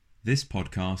This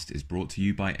podcast is brought to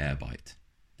you by Airbyte,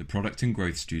 the product and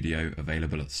growth studio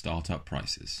available at startup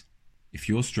prices. If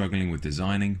you're struggling with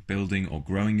designing, building, or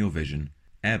growing your vision,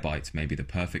 Airbyte may be the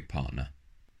perfect partner.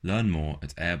 Learn more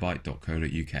at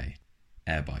airbyte.co.uk.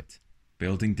 Airbyte,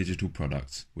 building digital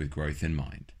products with growth in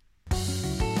mind.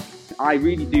 I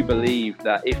really do believe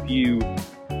that if you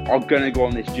are going to go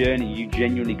on this journey, you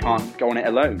genuinely can't go on it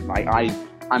alone.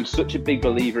 I'm such a big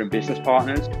believer in business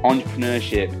partners.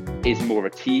 Entrepreneurship is more of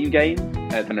a team game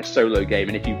than a solo game.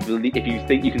 And if you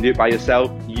think you can do it by yourself,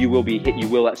 you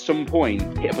will at some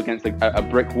point hit up against a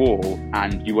brick wall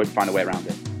and you won't find a way around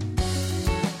it.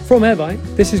 From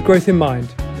Airbyte, this is Growth in Mind,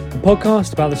 a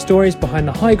podcast about the stories behind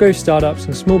the high-growth startups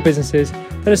and small businesses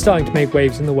that are starting to make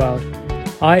waves in the world.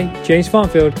 I, James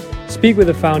Farnfield, speak with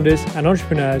the founders and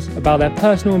entrepreneurs about their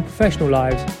personal and professional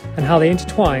lives and how they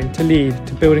intertwine to lead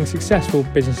to building successful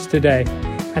businesses today,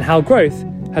 and how growth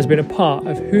has been a part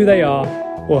of who they are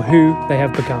or who they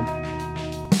have become.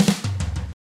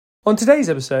 On today's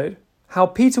episode, how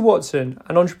Peter Watson,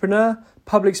 an entrepreneur,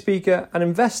 public speaker and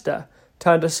investor,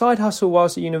 turned a side hustle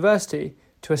whilst at university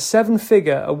to a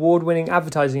 7-figure award-winning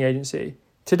advertising agency,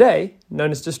 today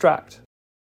known as Distract.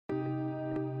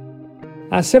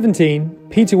 At 17,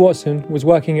 Peter Watson was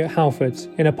working at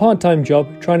Halfords in a part-time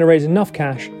job trying to raise enough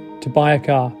cash to buy a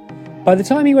car. By the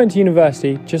time he went to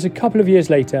university, just a couple of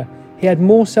years later, he had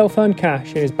more self-earned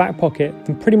cash in his back pocket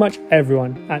than pretty much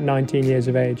everyone at 19 years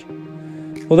of age.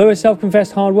 Although a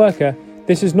self-confessed hard worker,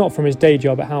 this is not from his day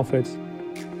job at Halfords.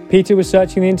 Peter was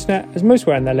searching the internet as most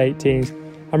were in their late teens,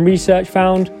 and research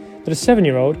found that a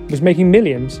 7-year-old was making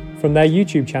millions from their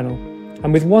YouTube channel.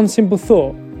 And with one simple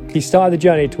thought, he started the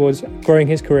journey towards growing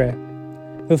his career.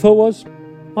 The thought was,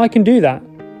 I can do that.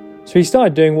 So he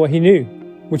started doing what he knew,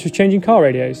 which was changing car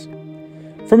radios.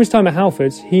 From his time at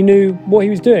Halfords, he knew what he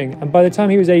was doing, and by the time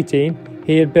he was 18,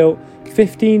 he had built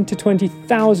 15 to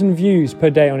 20,000 views per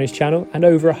day on his channel and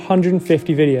over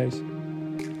 150 videos.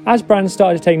 As brands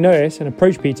started to take notice and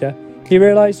approach Peter, he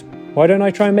realised, why don't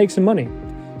I try and make some money?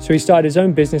 So he started his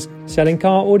own business selling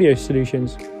car audio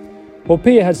solutions. What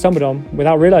Peter had stumbled on,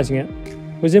 without realising it,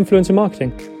 was influencer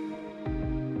marketing.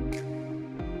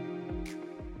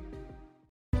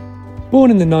 Born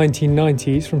in the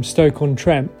 1990s from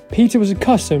Stoke-on-Trent, Peter was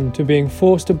accustomed to being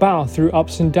forced to bow through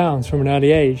ups and downs from an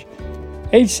early age.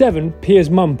 Age 7, Peter's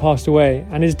mum passed away,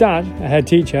 and his dad, a head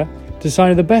teacher,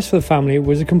 decided the best for the family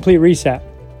was a complete reset.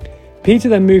 Peter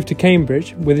then moved to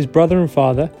Cambridge with his brother and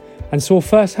father and saw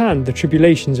firsthand the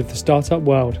tribulations of the startup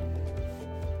world.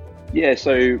 Yeah,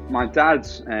 so my dad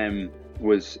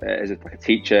was as a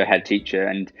teacher, head teacher,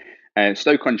 and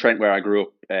Stoke-on-Trent, where I grew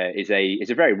up, is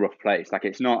a very rough place. Like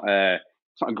it's not a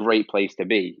great place to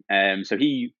be. So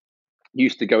he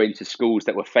used to go into schools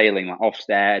that were failing, like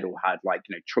Ofsted, or had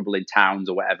trouble in towns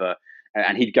or whatever,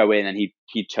 and he'd go in and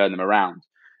he'd turn them around.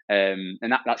 And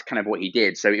that's kind of what he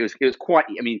did. So it was quite.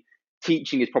 I mean,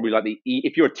 teaching is probably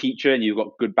if you're a teacher and you've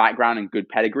got good background and good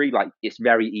pedigree, like it's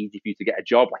very easy for you to get a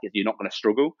job. Like if you're not going to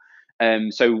struggle.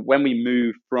 So when we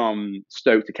moved from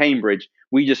Stoke to Cambridge,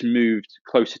 we just moved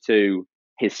closer to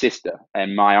his sister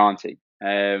and my auntie.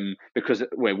 Because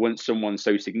once someone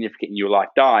so significant in your life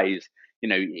dies,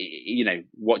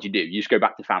 what do? You just go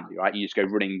back to family, right? You just go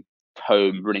running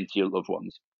home, running to your loved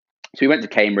ones. So we went to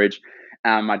Cambridge,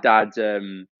 and my dad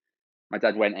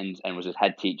went and was a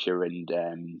head teacher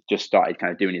and just started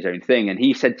kind of doing his own thing. And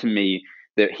he said to me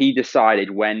that he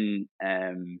decided when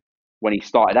he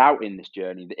started out in this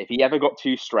journey, that if he ever got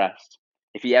too stressed,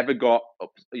 if he ever got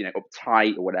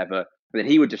uptight or whatever, then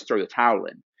he would just throw the towel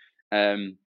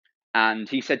in. And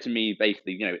he said to me,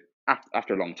 basically,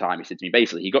 after a long time, he said to me,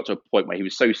 basically, he got to a point where he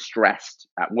was so stressed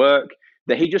at work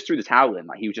that he just threw the towel in.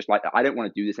 Like he was just like, I don't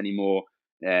want to do this anymore.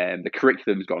 The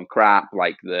curriculum's gone crap.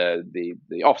 Like the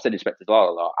Ofsted inspectors,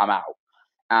 I'm out.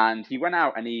 And he went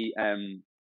out and he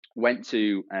went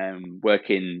to work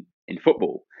in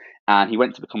football. And he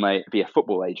went to be a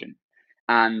football agent.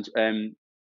 And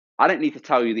I don't need to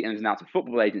tell you the ins and outs of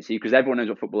football agency because everyone knows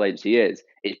what football agency is.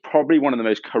 It's probably one of the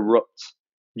most corrupt,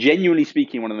 genuinely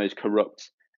speaking, one of the most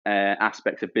corrupt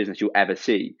aspects of business you'll ever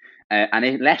see. And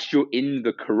unless you're in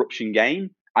the corruption game,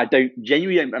 I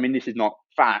mean, this is not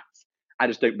fact. I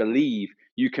just don't believe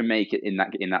you can make it in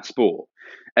that sport.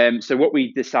 So what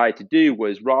we decided to do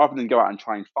was, rather than go out and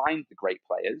try and find the great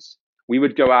players, we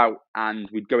would go out and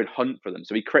we'd go and hunt for them.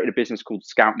 So we created a business called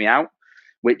Scout Me Out,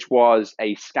 which was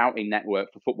a scouting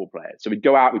network for football players. So we'd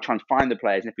go out, we'd try and find the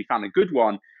players, and if we found a good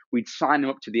one, we'd sign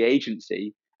them up to the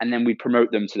agency, and then we'd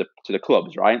promote them to the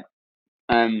clubs, right?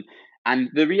 And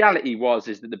the reality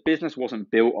is that the business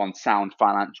wasn't built on sound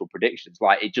financial predictions.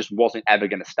 Like it just wasn't ever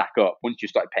going to stack up once you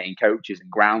started paying coaches and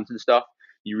grounds and stuff.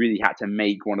 you really had to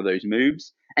make one of those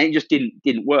moves, and it just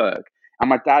didn't work. And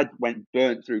my dad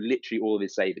burnt through literally all of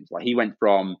his savings. Like he went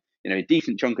from a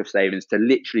decent chunk of savings to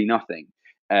literally nothing,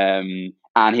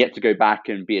 and he had to go back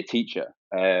and be a teacher,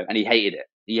 and he hated it.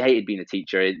 He hated being a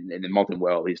teacher in the modern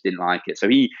world. He just didn't like it. So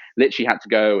he literally had to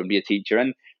go and be a teacher.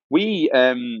 And we,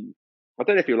 I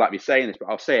don't know if you'll like me saying this, but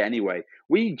I'll say it anyway.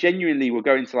 We genuinely were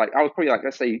going to I was probably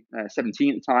let's say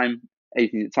 17 at the time,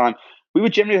 18 at the time. We were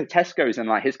generally at Tesco's and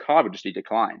his card would just be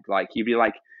declined. He'd be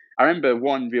I remember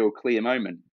one real clear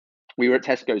moment. We were at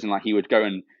Tesco's and he would go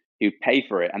and he would pay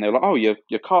for it. And they were like, "Oh, your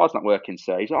card's not working,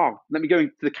 sir." He's like, "Oh, let me go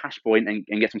to the cash point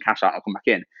and get some cash out. I'll come back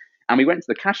in." And we went to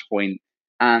the cash point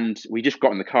and we just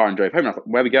got in the car and drove home. And I was like,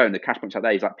 "Where are we going?" The cash point's out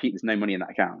there. He's like, "Pete, there's no money in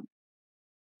that account."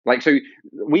 So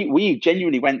we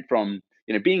genuinely went from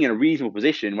being in a reasonable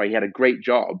position where he had a great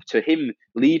job to him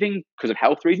leaving because of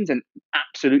health reasons. And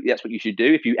absolutely, that's what you should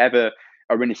do. If you ever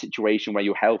are in a situation where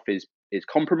your health is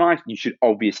compromised, you should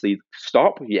obviously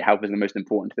stop. Your health is the most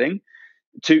important thing.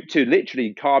 To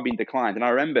literally car being declined. And I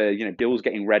remember bills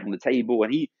getting read on the table,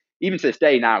 and he, even to this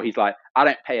day now, he's like, "I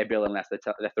don't pay a bill unless they're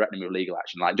threatening me with legal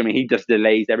action." He just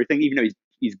delays everything, even though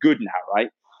he's good now, right?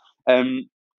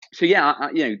 So yeah,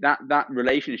 that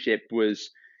relationship was,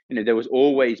 there was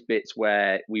always bits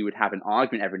where we would have an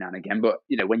argument every now and again. But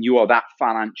when you are that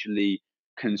financially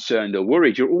concerned or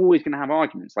worried, you're always going to have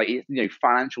arguments.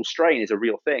 Financial strain is a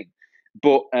real thing.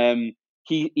 But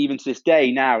he, even to this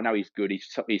day now he's good.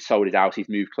 He's sold his house. He's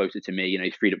moved closer to me.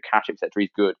 He's freed up cash, etc.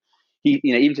 He's good. He,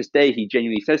 even to this day, he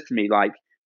genuinely says to me,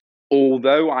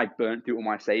 although I burnt through all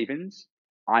my savings,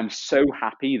 I'm so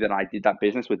happy that I did that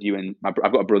business with you and I've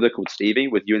got a brother called Stevie,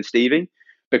 with you and Stevie,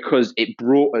 because it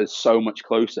brought us so much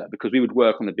closer, because we would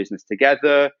work on the business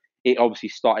together. It obviously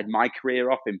started my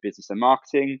career off in business and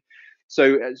marketing.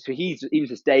 So he's, even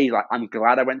to this day, I'm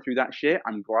glad I went through that shit.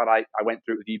 I'm glad I went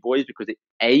through it with you boys, because it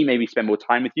made me spend more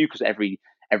time with you, because every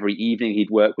evening he'd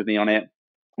work with me on it,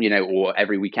 or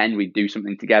every weekend we'd do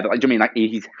something together.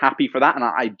 He's happy for that. And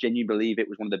I genuinely believe it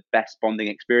was one of the best bonding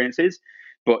experiences.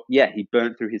 But yeah, he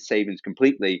burnt through his savings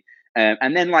completely.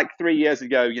 And then 3 years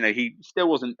ago, he still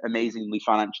wasn't amazingly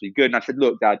financially good. And I said,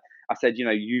 "Look, Dad," I said,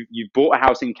 you bought a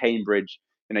house in Cambridge.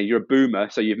 You're a boomer,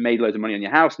 so you've made loads of money on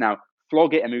your house. Now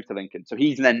flog it and move to Lincoln. So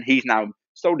he's now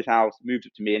sold his house, moved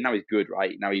up to me, and now he's good,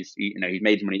 right? Now he's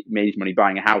made his money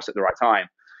buying a house at the right time.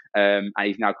 And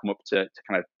he's now come up to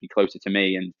kind of be closer to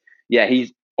me. And yeah,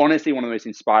 he's honestly one of the most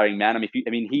inspiring men.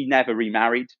 He never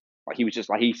remarried. He was just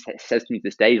he says to me to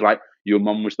this day, he's like, "Your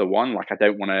mum was the one. I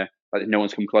don't want to, no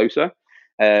one's come closer."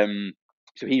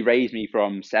 So he raised me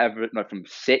from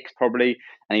 6 probably,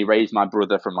 and he raised my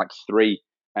brother from 3,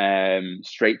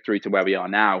 straight through to where we are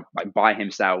now, by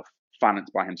himself,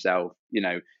 financed by himself.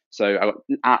 So I got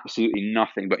absolutely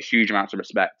nothing but huge amounts of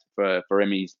respect for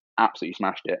him. He's absolutely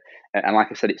smashed it, and like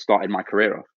I said, it started my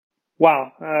career off.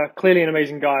 Wow, clearly an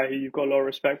amazing guy who you've got a lot of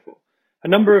respect for. A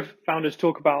number of founders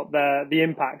talk about the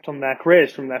impact on their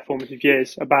careers from their formative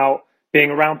years, about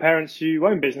being around parents who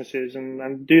own businesses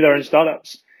and do their own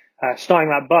startups, starting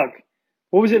that bug.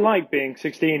 What was it like being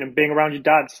 16 and being around your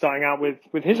dad starting out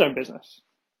with his own business?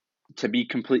 To be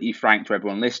completely frank to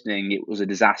everyone listening, it was a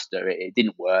disaster. It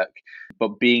didn't work.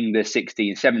 But being the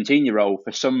 16, 17-year-old,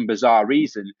 for some bizarre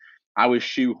reason, I was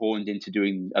shoehorned into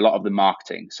doing a lot of the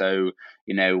marketing. So,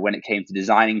 when it came to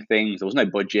designing things, there was no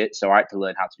budget. So I had to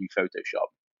learn how to do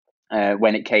Photoshop.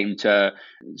 When it came to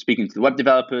speaking to the web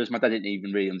developers, my dad didn't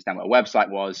even really understand what a website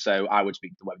was. So I would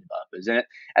speak to web developers. And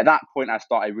at that point, I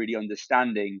started really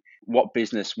understanding what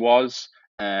business was,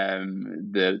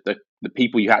 the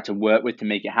people you had to work with to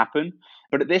make it happen.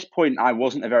 But at this point, I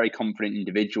wasn't a very confident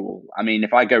individual.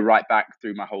 If I go right back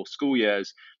through my whole school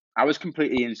years, I was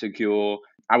completely insecure.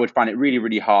 I would find it really,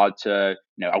 really hard to,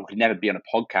 I could never be on a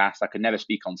podcast. I could never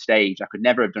speak on stage. I could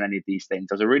never have done any of these things.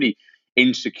 I was a really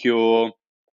insecure,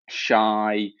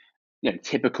 shy,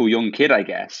 typical young kid, I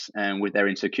guess, with their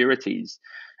insecurities.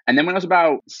 And then when I was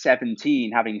about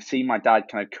 17, having seen my dad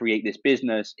kind of create this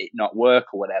business, it not work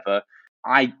or whatever,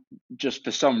 I just,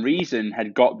 for some reason,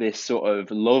 had got this sort of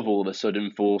love all of a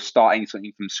sudden for starting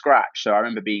something from scratch. So I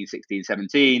remember being 16,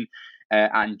 17,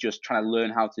 and just trying to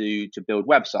learn how to build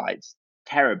websites.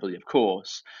 Terribly, of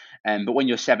course. But when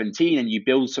you're 17 and you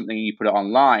build something and you put it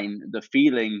online, the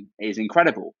feeling is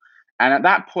incredible. And at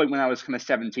that point, when I was kind of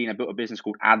 17, I built a business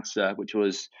called Adser, which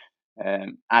was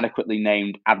adequately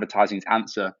named Advertising's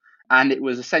Answer. And it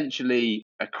was essentially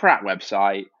a crap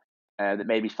website that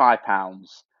made me £5.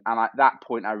 And at that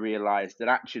point, I realized that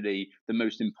actually the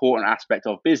most important aspect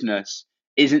of business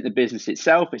isn't the business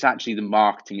itself. It's actually the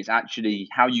marketing. It's actually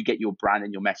how you get your brand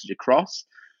and your message across.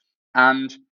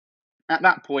 And At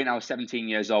that point, I was 17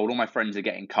 years old. All my friends are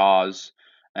getting cars.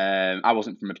 I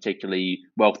wasn't from a particularly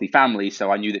wealthy family, so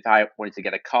I knew that if I wanted to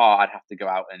get a car, I'd have to go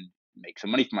out and make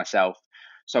some money for myself.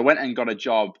 So I went and got a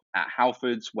job at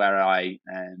Halfords, where I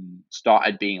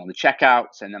started being on the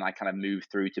checkouts, and then I kind of moved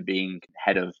through to being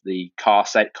head of the car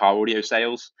audio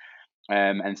sales,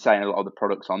 and selling a lot of the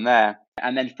products on there.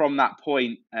 And then from that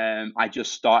point, I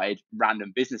just started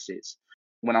random businesses.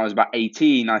 When I was about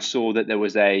 18, I saw that there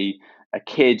was a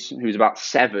kid who was about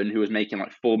 7 who was making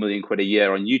like 4 million quid a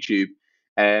year on YouTube.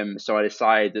 So I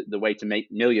decided that the way to make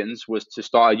millions was to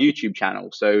start a YouTube channel.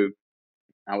 So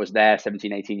I was there,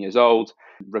 17, 18 years old,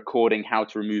 recording how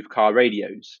to remove car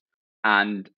radios.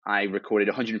 And I recorded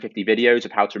 150 videos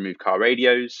of how to remove car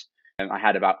radios. I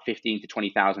had about 15 to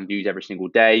 20,000 views every single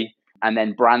day. And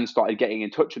then brands started getting in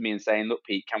touch with me and saying, look,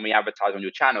 Pete, can we advertise on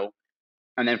your channel?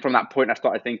 And then from that point, I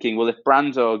started thinking, well, if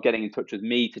brands are getting in touch with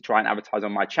me to try and advertise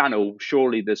on my channel,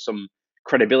 surely there's some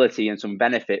credibility and some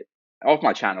benefit of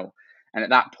my channel. And at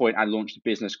that point, I launched a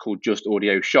business called Just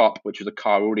Audio Shop, which was a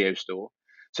car audio store.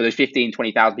 So there's 15,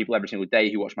 20,000 people every single day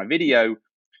who watch my video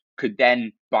could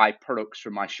then buy products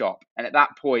from my shop. And at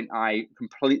that point, I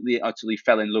completely, utterly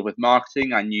fell in love with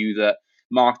marketing. I knew that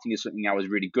marketing is something I was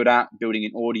really good at. Building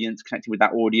an audience, connecting with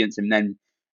that audience, and then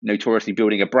notoriously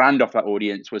building a brand off that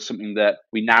audience was something that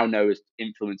we now know as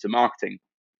influencer marketing.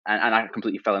 And I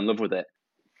completely fell in love with it.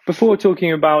 Before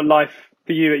talking about life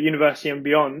for you at university and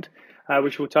beyond,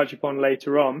 which we'll touch upon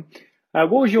later on,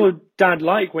 what was your dad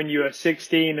like when you were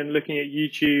 16 and looking at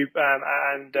YouTube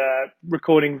and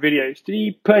recording videos? Did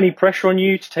he put any pressure on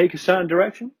you to take a certain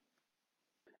direction?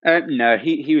 No,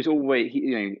 he was always,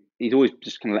 he's always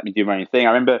just kind of let me do my own thing.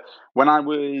 I remember when I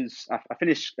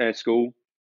finished school,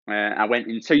 I went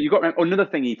in. So you got another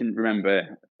thing you can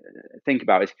think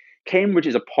about is Cambridge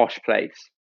is a posh place.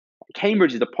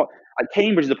 Cambridge is a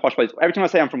posh place. Every time I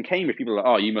say I'm from Cambridge, people are like,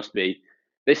 "Oh, you must be.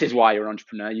 This is why you're an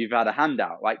entrepreneur. You've had a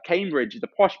handout." Like Cambridge is a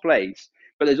posh place,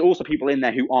 but there's also people in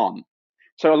there who aren't.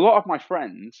 So a lot of my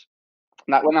friends,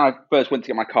 like when I first went to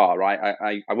get my car,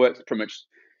 right, I worked pretty much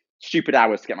stupid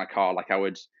hours to get my car. Like I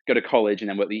would go to college and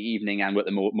then work the evening and work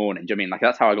the morning. Do you know what I mean? Like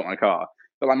that's how I got my car.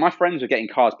 But like my friends were getting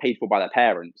cars paid for by their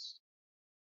parents.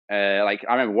 Like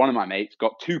I remember one of my mates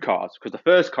got 2 cars because the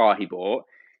first car he bought,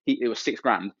 it was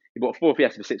 $6,000. He bought a Ford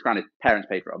Fiesta for $6,000. His parents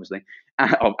paid for it, obviously,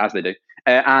 as they do.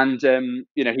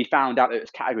 He found out that it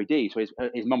was Category D. So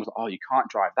his mum was like, "Oh, you can't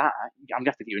drive that. I'm gonna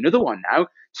have to get you another one now."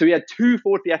 So he had 2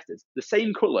 Ford Fiestas, the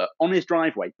same color, on his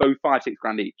driveway, both 5-6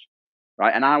 grand each,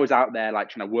 right? And I was out there like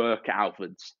trying to work at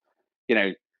Halfords,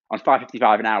 on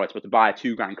 $5.55 an hour to buy a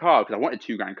 $2,000 car because I wanted a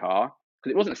 $2,000 car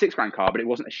because it wasn't a $6,000 car, but it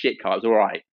wasn't a shit car. It was all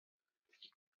right.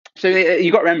 So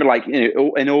you got to remember, like,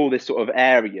 in all this sort of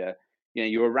area,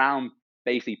 you're around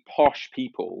basically posh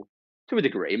people to a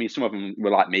degree. I mean, some of them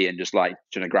were like me and just like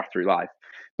trying to graft through life,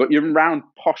 but you're around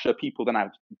posher people than I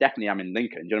definitely am in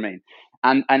Lincoln. Do you know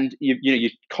what I mean? And you're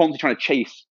constantly trying to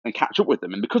chase and catch up with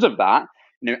them, and because of that,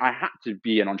 I had to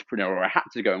be an entrepreneur, or I had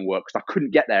to go and work because I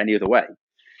couldn't get there any other way.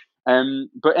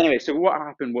 But anyway, so what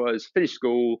happened was finished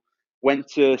school, went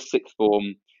to 6th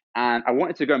form, and I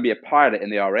wanted to go and be a pilot in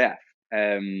the RAF.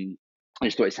 I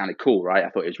just thought it sounded cool, right? I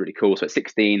thought it was really cool. So at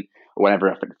 16 or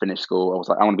whenever I finished school, I was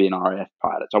like, I want to be an RAF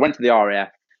pilot. So I went to the RAF.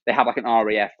 They have like an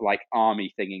RAF like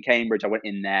army thing in Cambridge. I went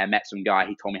in there, met some guy.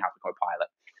 He told me how to become a pilot.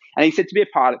 And he said, to be a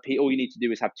pilot, Pete, all you need to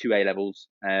do is have 2 A levels.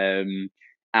 And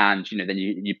then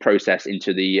you process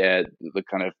into the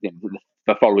kind of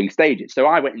the following stages. So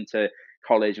I went into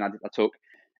college and I took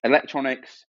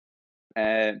electronics,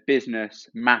 business,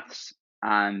 maths,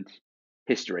 and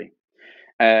history.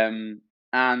 And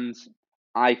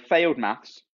I failed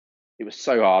maths. It was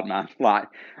so hard, man. Like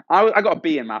I got a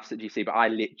B in maths at GC, but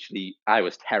I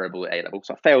was terrible at A level.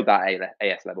 So I failed that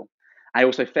AS level. I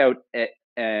also failed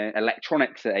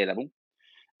electronics at A level.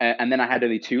 And then I had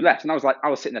only 2 left. And I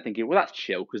was sitting there thinking, well, that's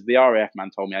chill because the RAF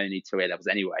man told me I only need 2 A levels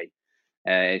anyway.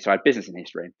 So I had business and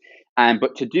history.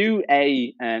 But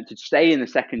to stay in the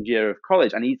second year of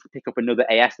college, I need to pick up another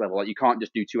AS level. Like you can't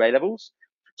just do 2 A levels.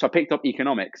 So I picked up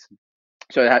economics.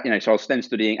 So so I was then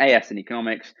studying AS in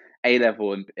economics, A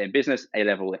level in business, A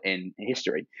level in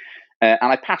history, and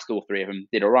I passed all 3 of them.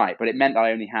 Did all right, but it meant that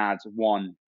I only had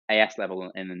 1 AS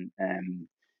level in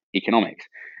economics.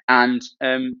 And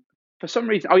for some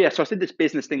reason, so I did this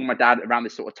business thing with my dad around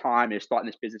this sort of time. I was starting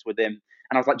this business with him,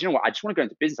 and I was like, do you know what? I just want to go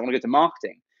into business. I want to go to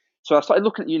marketing. So I started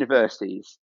looking at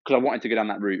universities because I wanted to go down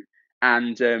that route,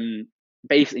 and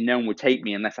basically no one would take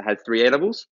me unless I had 3 A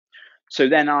levels. So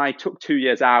then I took 2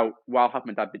 years out while having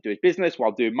my dad do his business,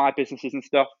 while doing my businesses and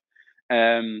stuff,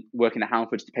 working at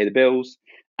Halfords to pay the bills.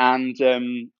 And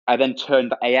I then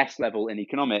turned the AS level in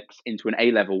economics into an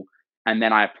A level And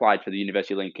then I applied for the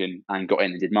University of Lincoln and got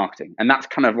in and did marketing. And that's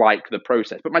kind of like the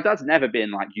process. But my dad's never been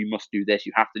like, you must do this,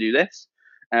 you have to do this.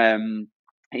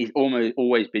 He's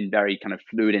always been very kind of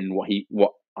fluid in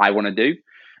what I want to do.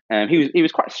 He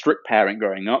was quite a strict parent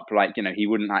growing up. Like, he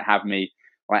wouldn't like have me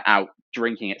like out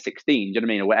drinking at 16, do you know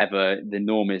what I mean? Or whatever the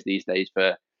norm is these days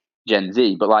for Gen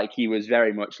Z. But like, he was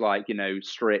very much like,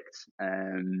 strict,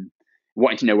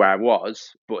 wanting to know where I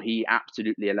was, but he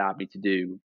absolutely allowed me to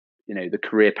do, the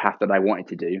career path that I wanted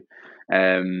to do.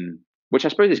 Which I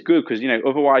suppose is good because,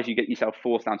 otherwise you get yourself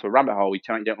forced down to a rabbit hole. You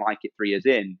don't like it 3 years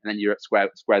in, and then you're at square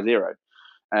zero.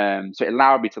 So it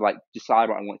allowed me to like decide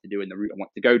what I wanted to do and the route I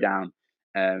wanted to go down.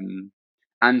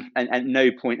 And at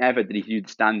no point ever did he do the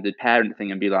standard parent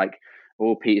thing and be like,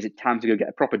 "Oh, Pete, is it time to go get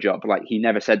a proper job?" Like, he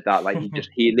never said that. Like,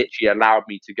 he literally allowed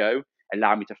me to go,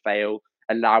 allowed me to fail,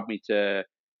 allowed me to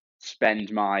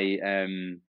spend my,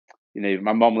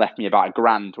 my mom left me about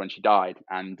 $1,000 when she died,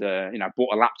 and I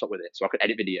bought a laptop with it so I could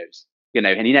edit videos.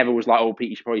 And he never was like, "Oh, Pete,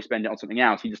 you should probably spend it on something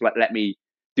else." He just let me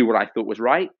do what I thought was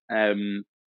right,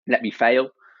 let me fail,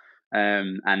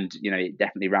 and it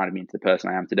definitely rounded me into the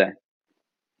person I am today.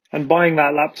 And buying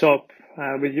that laptop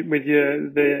with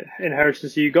the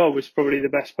inheritance you got was probably the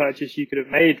best purchase you could have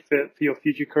made for your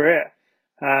future career.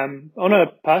 On a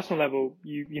personal level,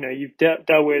 you've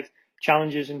dealt with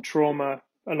challenges and trauma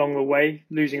along the way,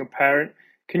 losing a parent.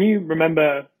 Can you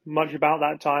remember much about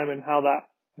that time and how that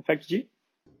affected you?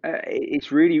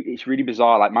 It's really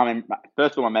bizarre. Like,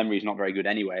 first of all, my memory is not very good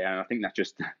anyway, and I think that's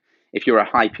just if you're a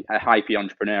hypey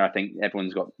entrepreneur, I think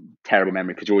everyone's got terrible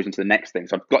memory because you're always into the next thing.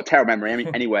 So I've got terrible memory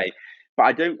anyway. But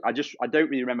I don't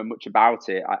really remember much about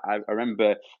it. I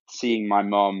remember seeing my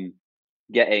mom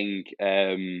getting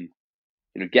I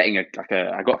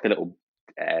got a little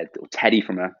teddy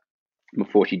from her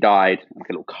before she died, like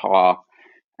a little car.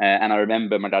 And I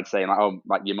remember my dad saying like, "Oh,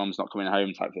 like your mom's not coming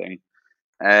home," type thing.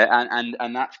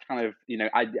 And that's kind of,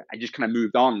 I just kind of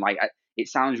moved on. Like, it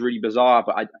sounds really bizarre,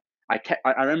 but I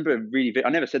remember I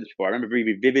never said this before. I remember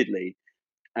really vividly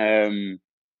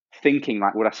thinking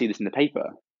like, would I see this in the paper?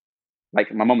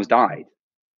 Like, my mom has died.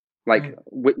 Like,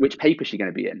 which paper is she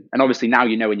going to be in? And obviously now,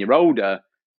 when you're older,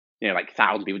 like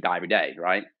thousands of people die every day,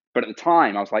 right? But at the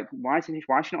time, I was like, why is she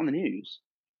not on the news?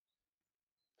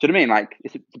 Do you know what I mean? Like,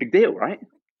 it's a big deal, right?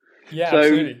 Yeah,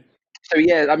 absolutely. So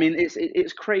yeah, I mean,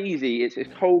 it's crazy. It's a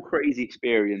whole crazy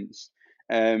experience.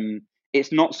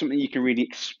 It's not something you can really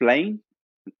explain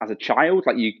as a child.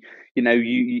 Like,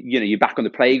 you're back on the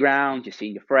playground, you're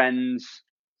seeing your friends,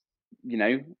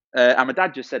 and my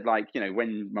dad just said, like,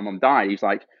 when my mom died, he's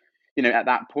like, at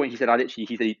that point, he said, I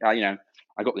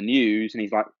got the news, and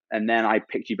he's like, and then I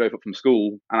picked you both up from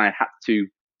school, and I had to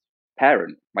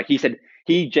parent. Like, he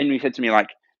genuinely said to me, like,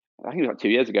 I think it was like 2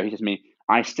 years ago, he said to me,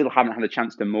 I still haven't had a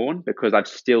chance to mourn because I've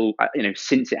still,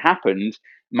 since it happened,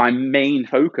 my main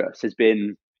focus has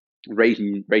been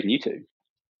raising you two.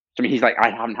 So, I mean, he's like, I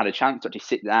haven't had a chance to actually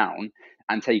sit down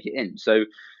and take it in. So,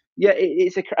 yeah,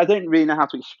 I don't really know how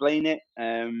to explain it.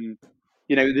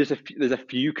 There's a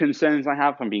few concerns I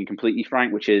have, if I'm being completely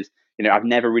frank, which is, I've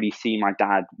never really seen my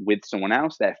dad with someone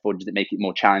else. Therefore, does it make it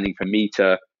more challenging for me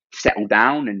to settle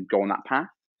down and go on that path?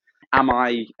 Am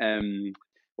I,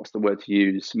 what's the word to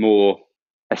use, more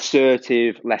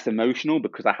assertive, less emotional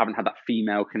because I haven't had that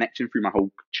female connection through my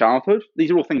whole childhood?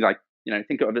 These are all things I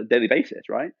think of on a daily basis,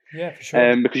 right? Yeah, for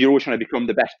sure. Because you're always trying to become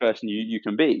the best person you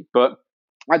can be. But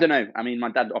I don't know. I mean,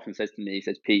 my dad often says to me, he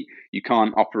says, "Pete, you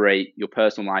can't operate your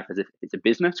personal life as if it's a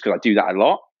business," because I do that a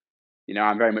lot.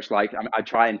 I'm very much like, I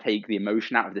try and take the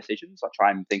emotion out of decisions. I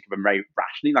try and think of them very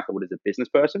rationally, like I would as a business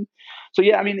person. So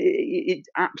yeah, I mean, it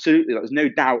absolutely, there's no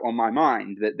doubt on my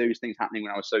mind that those things happening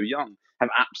when I was so young have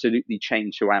absolutely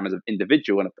changed who I am as an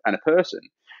individual and a person.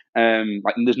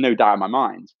 Like, there's no doubt in my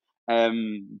mind.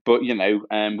 But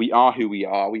we are who we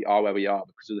are. We are where we are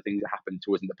because of the things that happened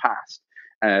to us in the past.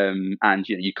 And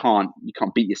you can't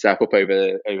beat yourself up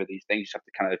over these things. You just have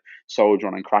to kind of soldier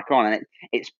on and crack on. And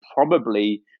it's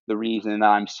probably the reason that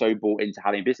I'm so bought into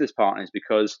having business partners,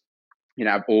 because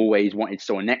I've always wanted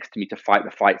someone next to me to fight the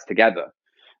fights together.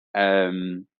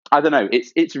 I don't know.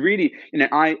 It's really,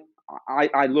 I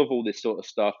love all this sort of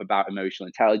stuff about emotional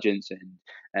intelligence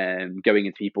and going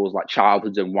into people's like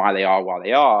childhoods and why they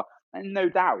are. And no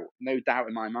doubt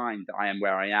in my mind that I am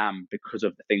where I am because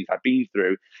of the things I've been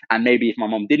through. And maybe if my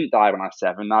mom didn't die when I was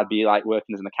 7, I'd be like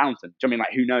working as an accountant. Do you know what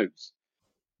I mean? Like, who knows?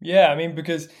 Yeah, I mean,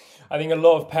 because I think a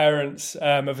lot of parents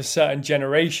of a certain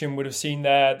generation would have seen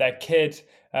their kid,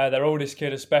 their oldest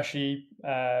kid especially,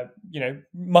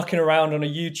 mucking around on a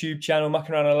YouTube channel,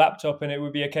 mucking around on a laptop, and it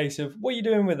would be a case of, what are you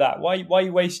doing with that? Why are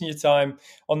you wasting your time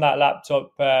on that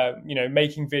laptop,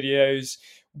 making videos?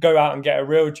 go out and get a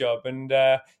real job. And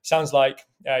sounds like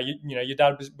your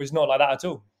dad was not like that at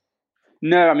all.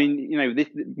 No, I mean,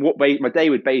 what my day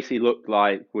would basically look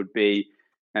like would be,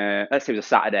 let's say it was a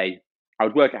Saturday. I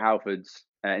would work at Halfords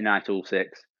 9 till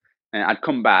 6. I'd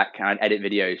come back and I'd edit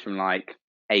videos from like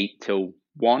 8 till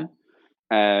 1.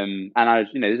 And I've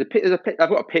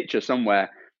got a picture somewhere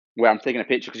where I'm taking a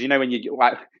picture because when you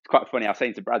like, it's quite funny. I was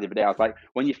saying to Brad the other day, I was like,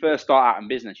 when you first start out in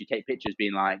business, you take pictures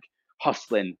being like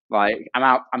hustling, like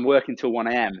I'm working till 1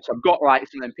 a.m. So I've got like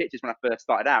some of them pictures when I first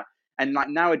started out. And like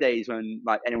nowadays, when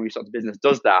like anyone who starts a business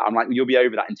does that, I'm like, you'll be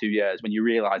over that in 2 years when you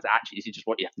realize that actually this is just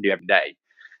what you have to do every day.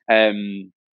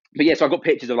 But yeah, so I've got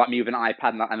pictures of like me with an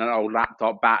iPad and an old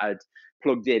laptop, battered,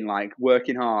 plugged in, like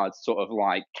working hard, sort of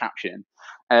like caption.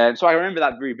 So I remember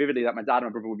that very vividly. That my dad and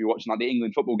my brother would be watching like the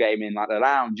England football game in like the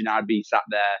lounge, and I'd be sat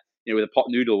there, with a pot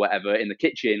noodle, or whatever, in the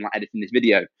kitchen, like editing this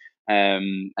video,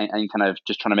 and kind of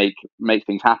just trying to make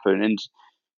things happen. And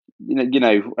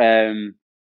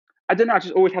I don't know. I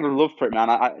just always had a love for it,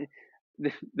 man.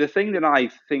 The thing that I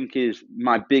think is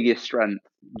my biggest strength,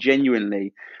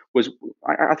 genuinely, was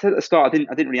I said at the start. I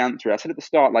didn't really answer it. I said at the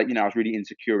start, like I was really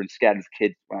insecure and scared as a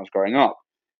kid when I was growing up.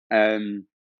 And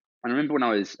I remember when I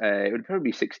was, it would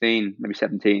probably be 16, maybe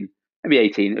 17, maybe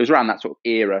 18. It was around that sort of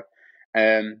era.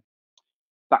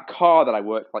 That car that I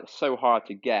worked like so hard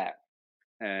to get,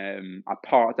 I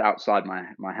parked outside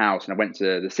my house and I went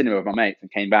to the cinema with my mates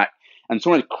and came back, and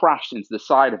someone had crashed into the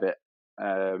side of it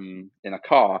in a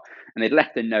car, and they'd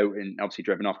left a note and obviously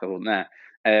driven off. I wasn't there,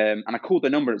 and I called the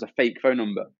number. It was a fake phone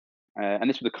number, and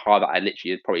this was a car that I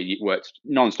literally had probably worked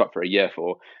non-stop for a year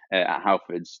for at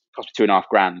Halfords. Cost me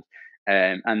 $2,500,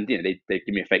 and they gave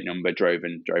me a fake number, drove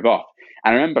off.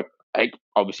 And I remember like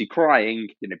obviously crying,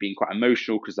 being quite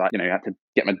emotional because I had to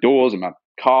get my doors and my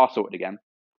car sorted again.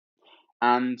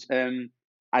 And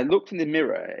I looked in the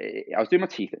mirror. I was doing my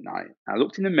teeth at night. I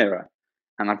looked in the mirror,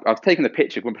 and I've taken the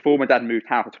picture. Before my dad moved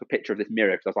house, I took a picture of this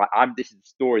mirror because I was like, this is the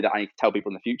story that I need to tell people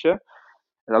in the future.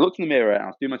 And I looked in the mirror and I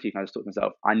was doing my teeth, and I just thought to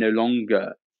myself, I no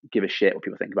longer give a shit what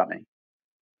people think about me.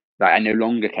 Like I no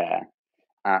longer care.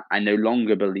 I no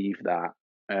longer believe that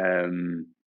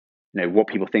what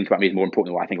people think about me is more important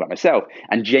than what I think about myself.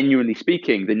 And genuinely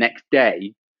speaking, the next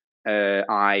day,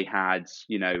 I had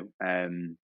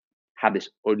had this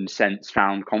unsensed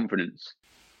found confidence.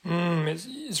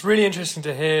 It's really interesting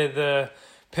to hear the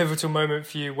pivotal moment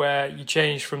for you where you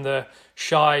changed from the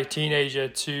shy teenager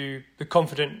to the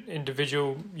confident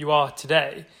individual you are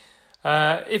today.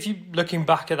 If you're looking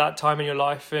back at that time in your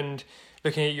life and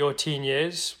looking at your teen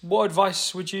years, what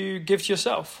advice would you give to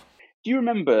yourself? Do you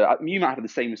remember, you might have the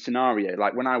same scenario,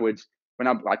 like when I'd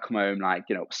like come home, like,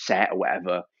 upset or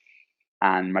whatever,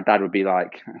 and my dad would be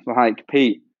like,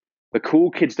 Pete, the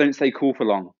cool kids don't stay cool for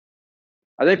long.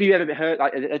 I don't know if you've ever heard,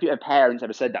 like, if your parents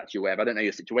ever said that to you or whatever. I don't know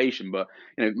your situation, but,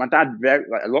 my dad,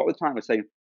 a lot of the time would say,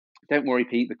 don't worry,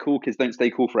 Pete, the cool kids don't stay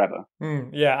cool forever.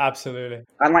 Yeah, absolutely.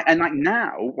 And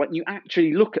now, when you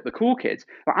actually look at the cool kids,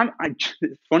 like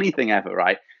funny thing ever,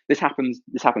 right? This happens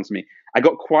to me. I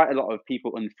got quite a lot of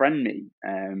people unfriend me,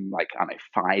 like, I don't know,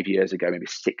 5 years ago, maybe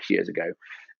 6 years ago,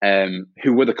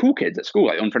 who were the cool kids at school,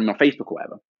 like unfriend me on Facebook or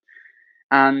whatever.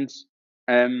 And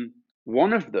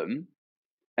one of them,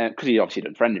 because he obviously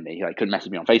didn't friend me, he couldn't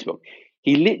message me on Facebook.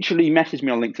 He literally messaged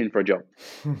me on LinkedIn for a job.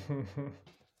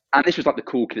 And this was like the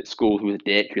cool kid at school who was a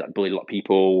dick, who like bullied a lot of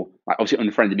people, like obviously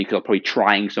unfriended me because I was probably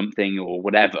trying something or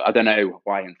whatever. I don't know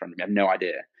why he unfriended me. I have no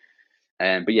idea.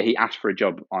 But yeah, he asked for a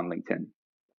job on LinkedIn.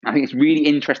 I think it's really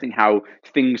interesting how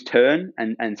things turn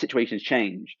and situations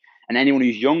change. And anyone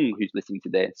who's young who's listening to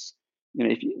this,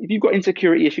 if you've got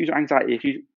insecurity issues or anxiety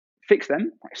issues, fix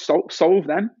them, solve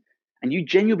them, and you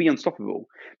genuinely be unstoppable.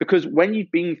 Because when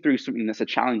you've been through something that's a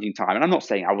challenging time, and I'm not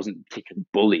saying I wasn't particularly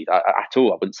bullied at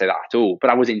all, I wouldn't say that at all, but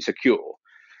I was insecure.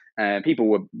 People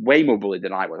were way more bullied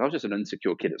than I was. I was just an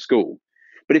insecure kid at school.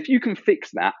 But if you can fix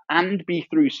that and be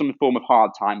through some form of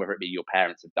hard time, whether it be your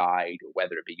parents have died, or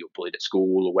whether it be you're bullied at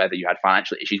school, or whether you had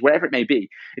financial issues, whatever it may be,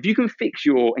 if you can fix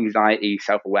your anxiety,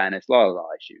 self-awareness,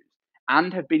 issues,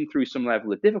 and have been through some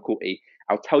level of difficulty,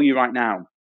 I'll tell you right now,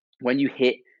 when you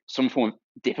hit some form of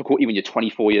difficulty when you're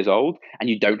 24 years old and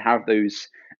you don't have those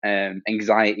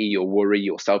anxiety or worry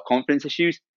or self-confidence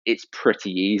issues, it's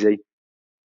pretty easy.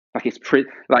 Like it's pretty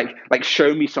like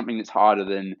show me something that's harder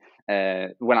than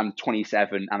when I'm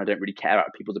 27 and I don't really care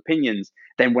about people's opinions,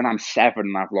 then when I'm 7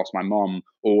 and I've lost my mom,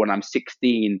 or when I'm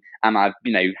 16 and I've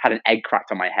had an egg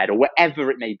cracked on my head, or whatever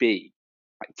it may be.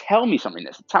 Like tell me something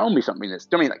that's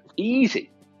like easy.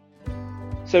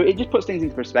 So it just puts things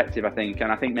into perspective, I think.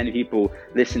 And I think many people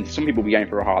listen. Some people will be going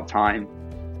through a hard time,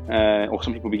 or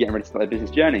some people will be getting ready to start their business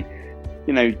journey.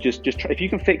 just try, if you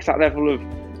can fix that level of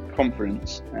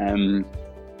confidence, when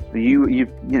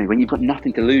you've got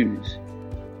nothing to lose.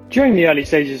 During the early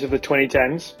stages of the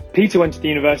 2010s, Peter went to the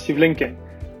University of Lincoln,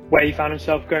 where he found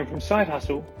himself going from side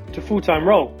hustle to full-time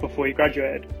role before he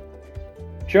graduated.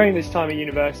 During this time at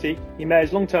university, he met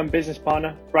his long-term business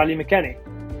partner, Bradley McKenney,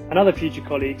 and other future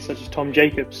colleagues such as Tom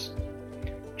Jacobs.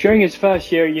 During his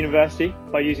first year at university,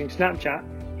 by using Snapchat,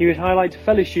 he would highlight to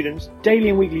fellow students daily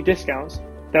and weekly discounts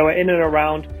that were in and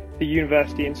around the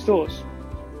university in stores.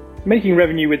 Making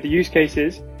revenue with the use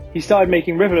cases, he started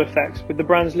making ripple effects with the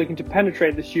brands looking to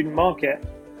penetrate the student market,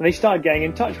 and they started getting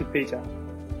in touch with Peter.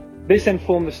 This then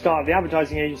formed the start of the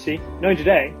advertising agency known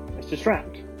today as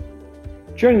Distract.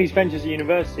 During these ventures at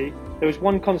university, there was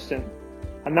one constant,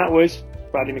 and that was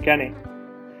Bradley McKenney.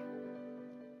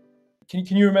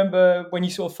 Can you remember when you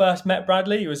sort of first met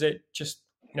Bradley? Was it just,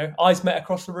 eyes met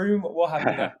across the room? What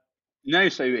happened there? No,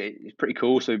 so it's pretty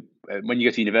cool. So when you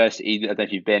go to university, I don't know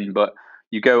if you've been, but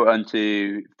you go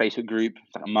onto Facebook group,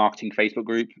 it's like a marketing Facebook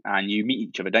group, and you meet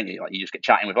each other, don't you? Like you just get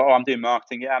chatting with, I'm doing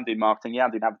marketing, yeah, I'm doing marketing, yeah,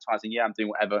 I'm doing advertising, yeah, I'm doing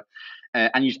whatever.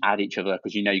 And you just add each other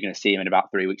because you're going to see him in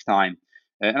about 3 weeks' time.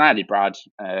 And I added Brad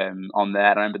on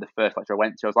there. And I remember the first lecture I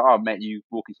went to, I was like, I met you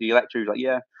walking through your lecture. He was like,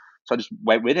 yeah. So I just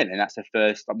went with him. And that's the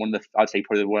first, I'd say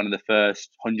probably one of the first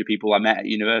 100 people I met at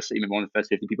university, maybe one of the first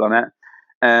 50 people I met.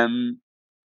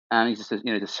 And he's just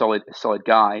a solid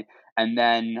guy. And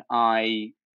then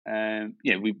we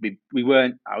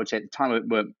weren't, I would say at the time,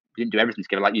 we didn't do everything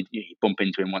together. Like you bump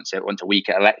into him once a week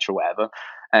at a lecture or whatever.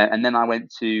 And then I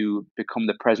went to become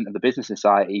the president of the Business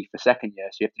Society for second year.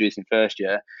 So you have to do this in first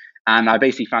year. And I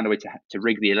basically found a way to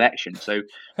rig the election. So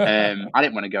I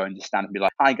didn't want to go and just stand and be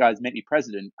like, hi guys, make me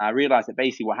president. I realized that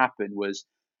basically what happened was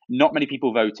not many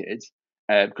people voted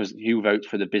because who votes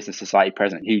for the Business Society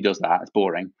president? Who does that? It's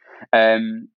boring.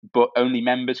 But only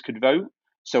members could vote.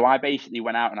 So I basically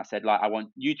went out and I said, I want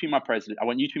you to be my president. I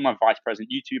want you to be my vice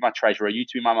president. You to be my treasurer. You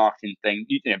to be my marketing thing.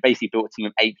 Basically built a team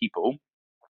of 8 people,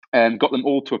 got them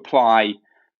all to apply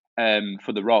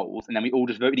for the roles. And then we all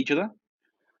just voted each other.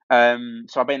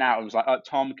 So I went out and was like,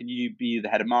 Tom, can you be the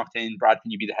head of marketing? Brad,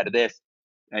 can you be the head of this?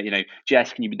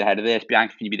 Jess, can you be the head of this?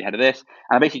 Bianca, can you be the head of this?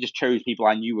 And I basically just chose people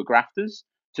I knew were grafters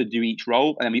to do each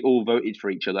role. And then we all voted for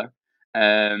each other.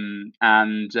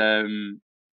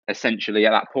 Essentially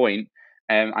at that point,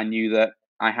 I knew that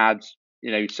I had,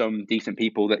 some decent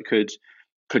people that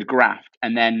could graft.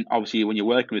 And then obviously when you're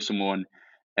working with someone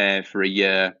for a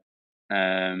year,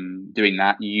 doing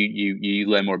that, you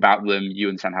learn more about them, you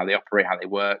understand how they operate, how they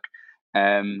work.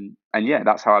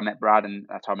 That's how I met Brad, and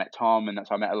that's how I met Tom, and that's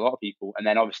how I met a lot of people. And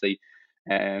then obviously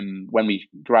when we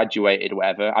graduated or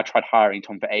whatever, I tried hiring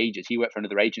Tom for ages. He worked for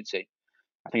another agency.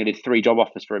 I think I did 3 job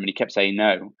offers for him and he kept saying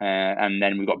no. And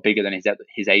then we got bigger than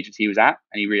his agency he was at,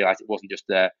 and he realized it wasn't just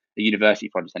a university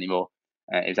project anymore.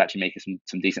 It was actually making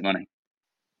some decent money.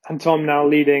 And Tom now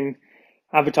leading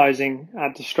advertising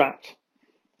at Distract.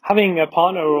 Having a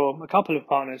partner or a couple of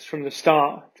partners from the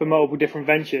start for multiple different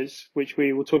ventures, which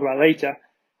we will talk about later,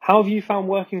 how have you found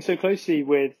working so closely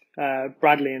with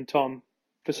Bradley and Tom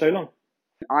for so long?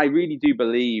 I really do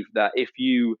believe that if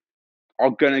you are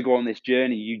going to go on this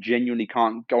journey, you genuinely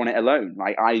can't go on it alone.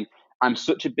 Like I'm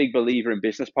such a big believer in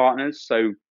business partners.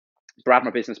 So Brad,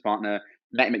 my business partner,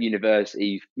 met him at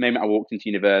university. The moment I walked into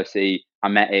university, I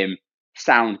met him.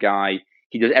 Sound guy.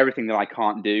 He does everything that I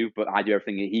can't do, but I do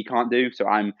everything that he can't do. So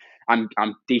I'm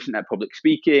decent at public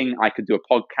speaking. I could do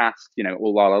a podcast,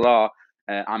 all la la la.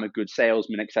 I'm a good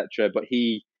salesman, etc. But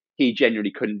he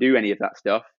genuinely couldn't do any of that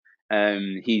stuff.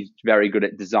 He's very good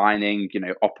at designing,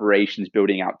 operations,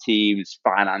 building out teams,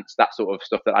 finance, that sort of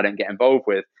stuff that I don't get involved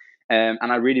with.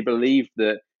 And I really believe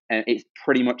that it's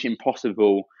pretty much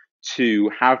impossible to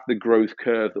have the growth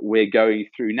curve that we're going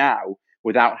through now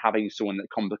without having someone that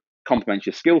complements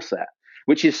your skill set,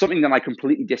 which is something that I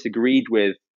completely disagreed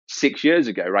with 6 years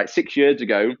ago, right? 6 years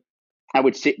ago, I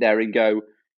would sit there and go,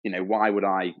 why would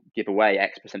I give away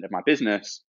X% of my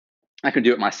business? I can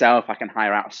do it myself. I can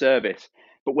hire out a service.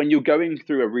 But when you're going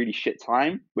through a really shit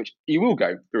time, which you will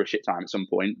go through a shit time at some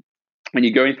point, when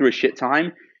you're going through a shit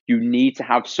time, you need to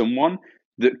have someone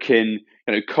that can,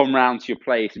 come round to your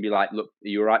place and be like, look, are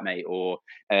you all right, mate? Or,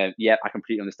 yeah, I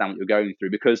completely understand what you're going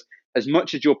through. Because as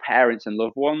much as your parents and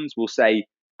loved ones will say,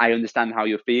 I understand how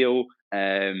you feel,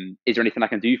 is there anything I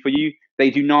can do for you? They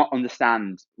do not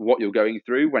understand what you're going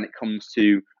through when it comes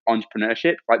to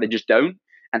entrepreneurship. Like, they just don't.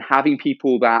 And having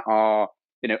people that are,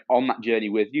 on that journey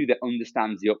with you, that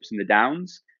understands the ups and the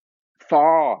downs,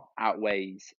 far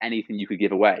outweighs anything you could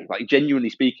give away. Like, genuinely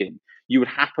speaking, you would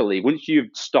happily, once you've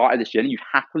started this journey, you'd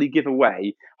happily give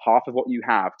away half of what you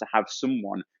have to have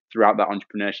someone throughout that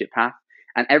entrepreneurship path.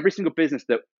 And every single business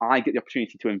that I get the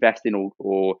opportunity to invest in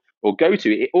or go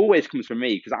to, it always comes from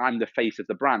me because I'm the face of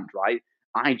the brand, right?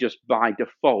 I just by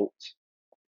default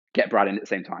get Brad in at the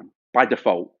same time, by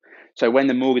default. So when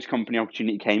the mortgage company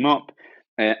opportunity came up,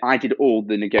 I did all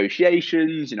the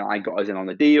negotiations. I got us in on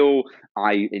the deal.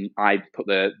 I put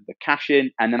the cash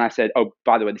in, and then I said, "Oh,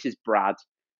 by the way, this is Brad.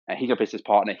 He's our business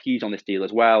partner. He's on this deal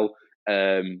as well.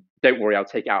 Don't worry, I'll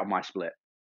take it out of my split."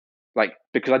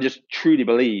 Because I just truly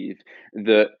believe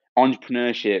that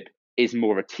entrepreneurship is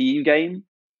more of a team game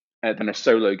than a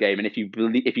solo game. And if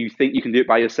you think you can do it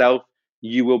by yourself,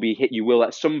 you will be hit. You will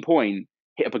at some point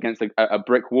hit up against a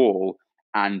brick wall,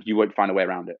 and you won't find a way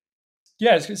around it.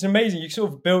 Yeah, it's amazing. You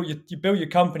sort of built your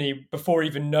company before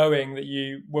even knowing that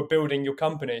you were building your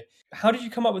company. How did you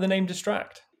come up with the name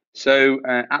Distract? So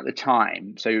at the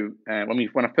time,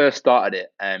 when I first started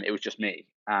it, it was just me,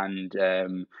 and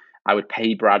I would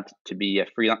pay Brad to be a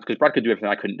freelancer because Brad could do everything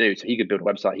I couldn't do. So he could build a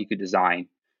website, he could design.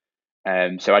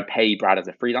 So I'd pay Brad as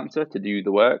a freelancer to do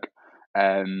the work.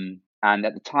 And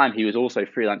at the time, he was also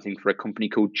freelancing for a company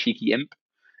called Cheeky Imp.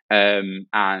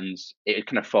 And it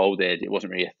kind of folded. It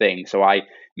wasn't really a thing. So I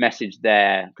messaged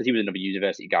there because he was another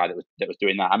university guy that was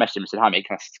doing that. I messaged him and said, "Hi mate,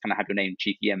 can I have your name,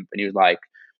 Cheeky Imp?" And he was like,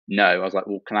 "No." I was like,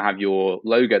 "Well, can I have your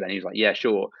logo then?" He was like, "Yeah,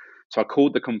 sure." So I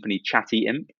called the company Chatty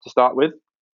Imp to start with.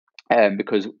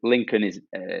 Because Lincoln is,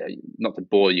 not to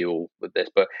bore you all with this,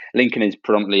 but Lincoln is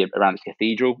predominantly around its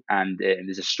cathedral, and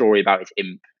there's a story about its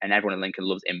imp, and everyone in Lincoln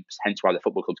loves imps, hence why the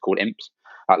football club's called Imps,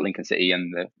 like Lincoln City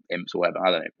and the Imps or whatever.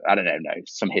 I don't know,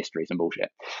 some history, some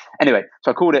bullshit. Anyway,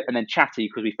 so I called it, and then Chatty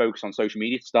because we focus on social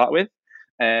media to start with,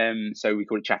 so we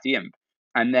called it Chatty Imp.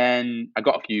 And then I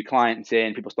got a few clients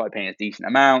in, people started paying us decent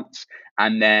amounts,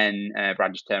 and then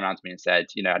Brad just turned around to me and said,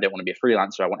 I don't want to be a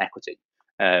freelancer, I want equity.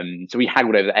 So we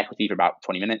haggled over the equity for about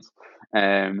 20 minutes.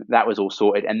 That was all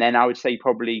sorted. And then I would say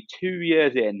probably 2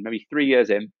 years in, maybe 3 years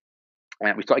in,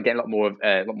 we started getting a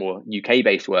lot more UK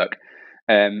based work.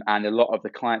 And a lot of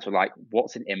the clients were like,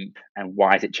 "What's an imp and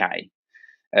why is it chatty?"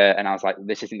 And I was like,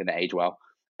 "This isn't going to age well."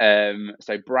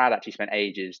 So Brad actually spent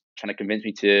ages trying to convince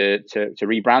me to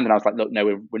rebrand. And I was like, "Look, no,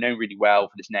 we're known really well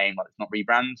for this name. Like, it's not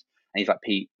rebrand." And he's like,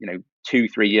 "Pete,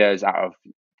 2-3 years out of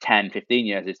 10, 15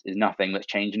 years is nothing. Let's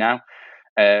change now."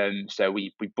 So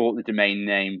we bought the domain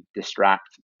name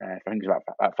Distract. I think it was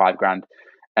about $5,000,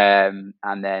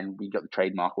 and then we got the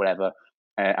trademark, whatever,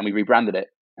 and we rebranded it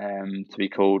to be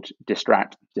called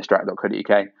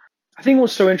Distract.co.uk. I think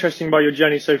what's so interesting about your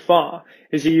journey so far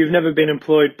is that you've never been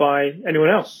employed by anyone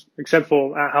else except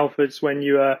for at Halfords when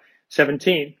you were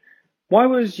 17. Why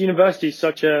was university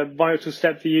such a vital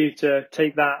step for you to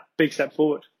take that big step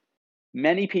forward?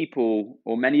 Many people,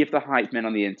 or many of the hype men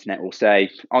on the internet, will say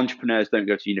entrepreneurs don't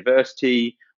go to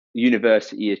university.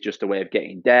 University is just a way of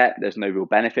getting debt. There's no real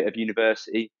benefit of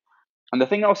university. And the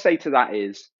thing I'll say to that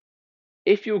is,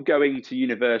 if you're going to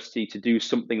university to do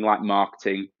something like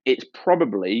marketing, it's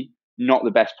probably not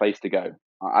the best place to go.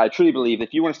 I truly believe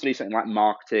if you want to study something like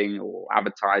marketing or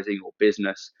advertising or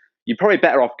business, you're probably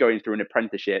better off going through an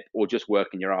apprenticeship or just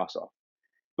working your ass off.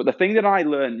 But the thing that I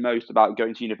learned most about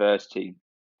going to university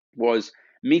was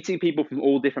meeting people from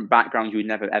all different backgrounds you would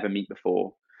never ever meet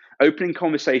before, opening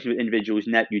conversations with individuals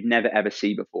you'd never ever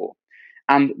see before.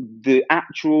 And the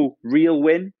actual real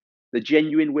win, the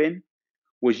genuine win,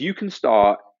 was you can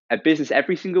start a business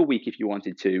every single week if you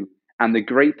wanted to. And the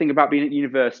great thing about being at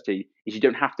university is you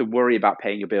don't have to worry about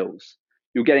paying your bills.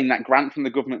 You're getting that grant from the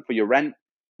government for your rent.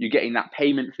 You're getting that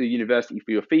payment for the university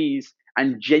for your fees.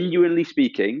 And genuinely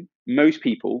speaking, most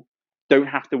people don't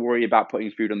have to worry about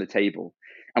putting food on the table.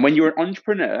 And when you're an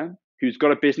entrepreneur who's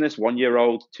got a business 1 year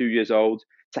old, 2 years old,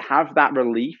 to have that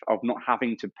relief of not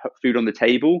having to put food on the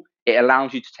table, it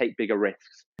allows you to take bigger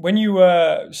risks. When you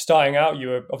were starting out, you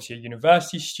were obviously a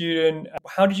university student.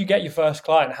 How did you get your first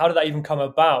client? How did that even come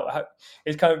about?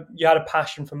 It's kind of, you had a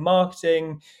passion for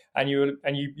marketing, and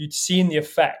you'd seen the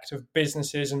effect of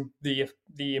businesses and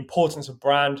the importance of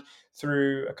brand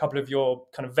through a couple of your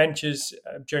kind of ventures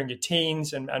during your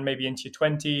teens and maybe into your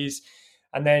 20s.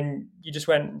 And then you just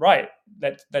went, right,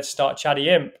 let's start Chatty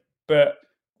Imp. But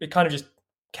it kind of just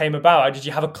came about. Did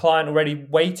you have a client already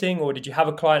waiting, or did you have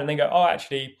a client and then go, "Oh,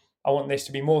 actually, I want this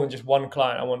to be more than just one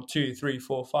client. I want 2, 3,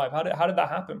 4, 5." How did that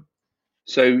happen?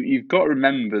 So you've got to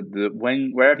remember that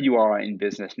wherever you are in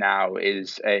business now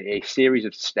is a series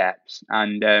of steps.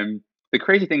 And the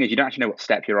crazy thing is you don't actually know what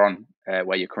step you're on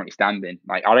where you're currently standing.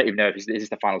 Like, I don't even know if this is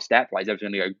the final step. Like, is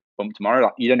everything going to go bump tomorrow?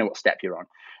 Like, you don't know what step you're on.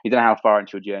 You don't know how far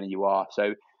into your journey you are.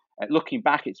 So looking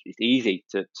back, it's easy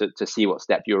to see what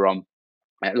step you're on.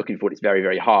 Looking forward, it's very,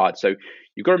 very hard. So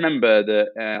you've got to remember that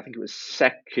I think it was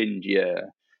second year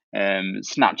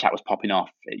Snapchat was popping off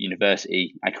at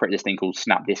university. I created this thing called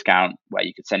Snap Discount, where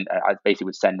you could send. I basically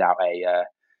would send out a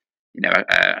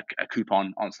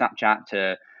coupon on Snapchat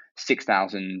to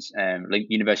 6,000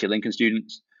 University of Lincoln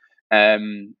students.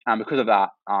 And because of that,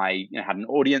 I had an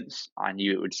audience. I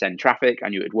knew it would send traffic. I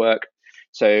knew it would work.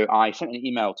 So I sent an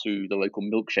email to the local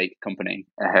milkshake company,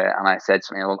 and I said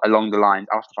something along the lines.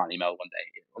 I asked to find an email one day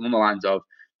along the lines of,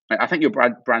 "I think your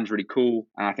brand's really cool,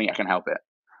 and I think I can help it."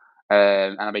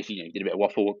 And I basically did a bit of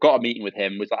waffle. Got a meeting with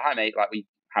him. Was like, "Hi mate, like we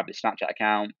have this Snapchat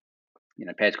account.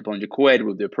 Pay us a couple £100.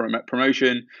 We'll do a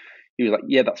promotion." He was like,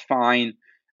 "Yeah, that's fine."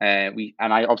 I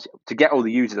obviously, to get all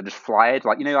the users, I just flyed,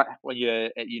 like when you're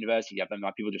at university, you have them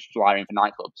like people just flying for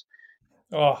nightclubs.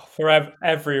 Oh, forever,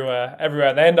 everywhere.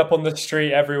 They end up on the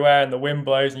street everywhere, and the wind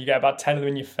blows, and you get about 10 of them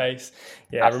in your face.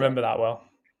 Yeah, I remember that well.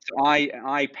 So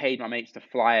I paid my mates to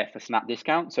fly for Snap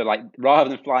Discount. So like rather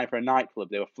than flying for a nightclub,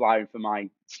 they were flying for my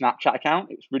Snapchat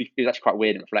account. It was actually quite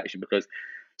weird in reflection, because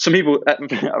some people,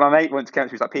 my mate went to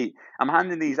chemistry, was like, "Pete, I'm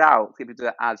handing these out to people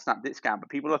to add Snap Discount, but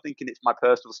people are thinking it's my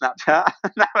personal Snapchat."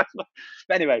 But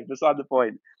anyway, beside the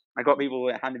point, I got people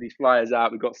handing these flyers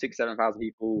out. We got 6,000-7,000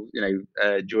 people,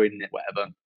 joining it, whatever.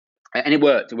 And it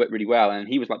worked. It worked really well. And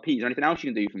he was like, "Pete, is there anything else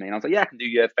you can do for me?" And I was like, "Yeah, I can do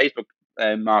your Facebook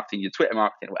marketing, your Twitter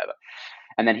marketing, whatever."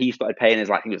 And then he started paying us,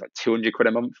 I think it was like £200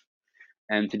 a month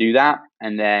to do that.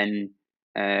 And then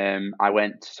I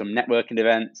went to some networking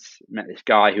events, met this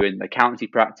guy who in the accountancy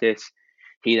practice.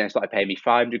 He then started paying me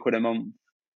 £500 a month.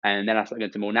 And then I started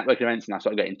going to more networking events, and I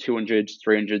started getting 200,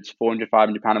 300, 400,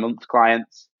 £500 a month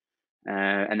clients.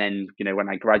 And then, when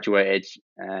I graduated,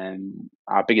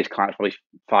 our biggest client was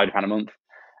probably £500 a month.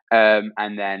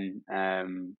 And then,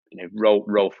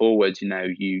 roll forwards, you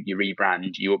rebrand,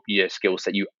 you up your skill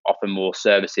set, you offer more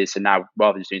services. So now,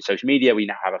 rather than just doing social media, we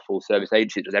now have a full service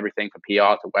agency that does everything from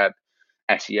PR to web,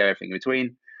 SEO, everything in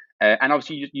between. And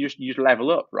obviously, you just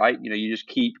level up, right? You just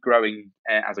keep growing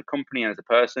as a company and as a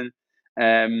person.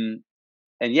 And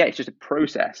yeah, it's just a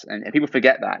process, and people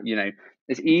forget that.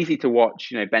 It's easy to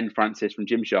watch, Ben Francis from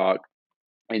Gymshark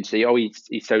and see, oh,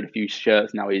 he sold a few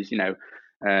shirts, now he's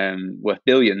worth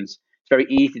billions. It's very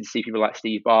easy to see people like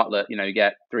Steve Bartlett,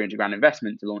 get 300 grand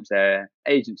investment to launch their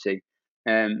agency.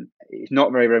 It's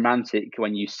not very romantic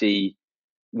when you see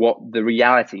what the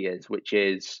reality is, which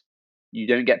is you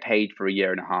don't get paid for a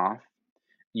year and a half.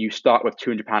 You start with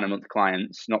 £200 a month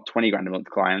clients, not 20 grand a month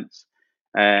clients.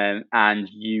 And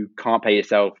you can't pay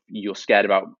yourself. You're scared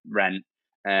about rent,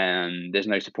 and there's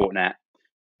no support net.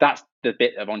 That's the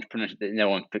bit of entrepreneurship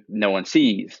that no one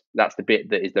sees. That's the bit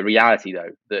that is the reality,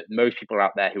 though, that most people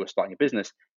out there who are starting a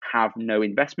business have no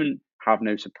investment, have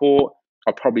no support,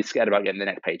 are probably scared about getting the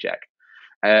next paycheck.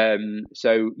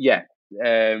 So yeah,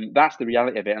 that's the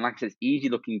reality of it. And like I said, it's easy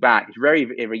looking back. It's very,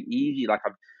 very easy. Like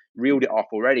I've reeled it off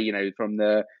already, from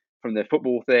the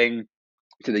football thing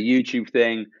to the YouTube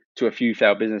thing to a few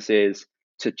failed businesses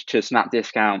to Snap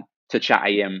Discount to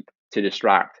Chatty to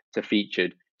Distract to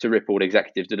Featured to Rippled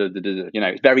Executives.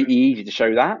 It's very easy to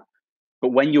show that, but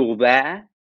when you're there,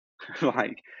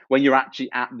 like when you're actually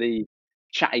at the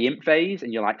Chatty phase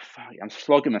and you're like, "Fuck, I'm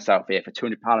slogging myself here for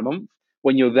 £200 a month."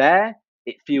 When you're there,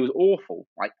 it feels awful.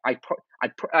 Like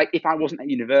if I wasn't at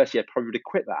university, I probably would have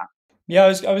quit that. Yeah, I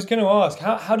was going to ask,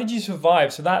 how did you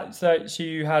survive? So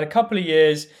you had a couple of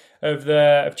years of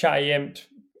Chatty Imp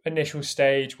initial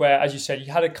stage where, as you said,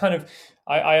 you had a kind of,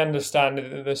 I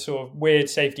understand the sort of weird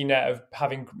safety net of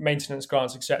having maintenance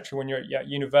grants, etc. when you're at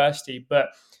university, but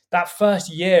that first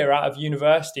year out of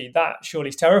university, that surely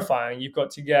is terrifying. You've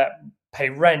got to pay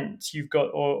rent, you've got,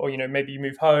 or maybe you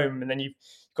move home, and then you've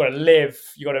got to live,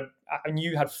 and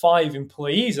you had 5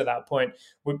 employees at that point.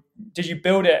 Did you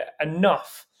build it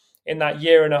enough in that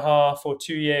year and a half or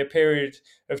 2 year period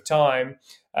of time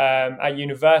at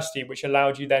university, which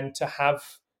allowed you then to have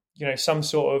some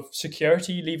sort of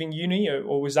security leaving uni,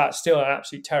 or was that still an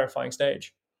absolute terrifying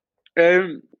stage?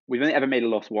 We've only ever made a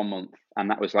loss 1 month,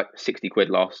 and that was like £60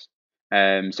 loss.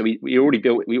 So we always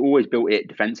built it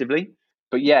defensively.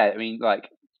 But yeah, I mean, like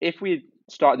if we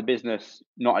started the business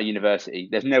not at university,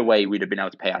 there's no way we'd have been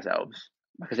able to pay ourselves.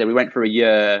 Like I said, we went for a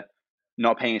year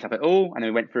not paying ourselves at all, and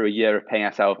then we went through a year of paying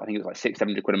ourselves. I think it was like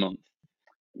 £600-700 a month.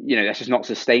 That's just not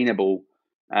sustainable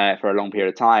for a long period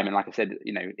of time. And like I said,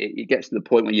 it gets to the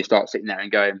point when you start sitting there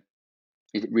and going,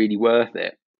 is it really worth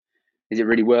it? Is it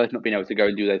really worth not being able to go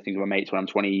and do those things with my mates when I'm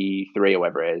 23 or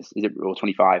whatever it is? Or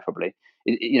 25 probably?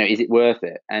 Is it worth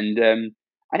it? And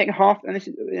I think and this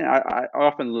is, I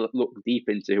often look deep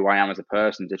into who I am as a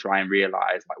person to try and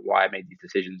realize like why I made these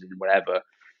decisions and whatever.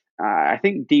 I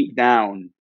think deep down,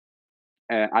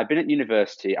 I'd been at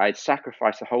university. I'd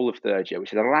sacrificed the whole of third year,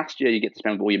 which is the last year you get to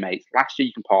spend with all your mates. Last year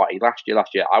you can party. Last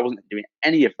year. I wasn't doing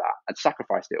any of that. I'd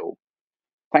sacrificed it all.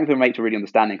 Thankfully, my mates were really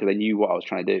understanding because they knew what I was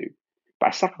trying to do. But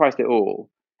I sacrificed it all.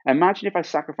 Imagine if I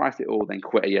sacrificed it all, then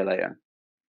quit a year later.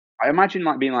 I imagine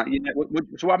like being like,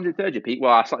 so what happened in third year, Pete?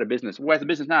 Well, I started a business. Where's the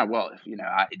business now? Well,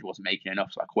 it wasn't making enough,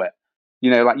 so I quit.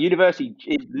 Like university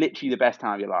is literally the best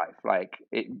time of your life. Like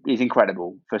it is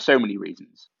incredible for so many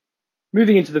reasons.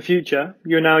 Moving into the future,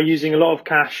 you're now using a lot of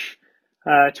cash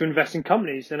to invest in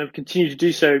companies and have continued to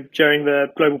do so during the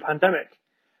global pandemic.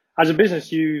 As a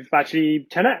business, you've actually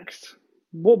 10x'd.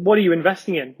 What are you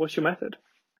investing in? What's your method?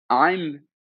 I'm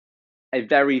a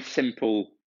very simple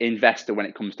investor when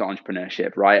it comes to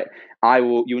entrepreneurship, right?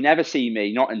 You'll never see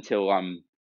me, not until I'm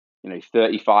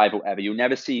 35 or whatever, you'll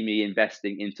never see me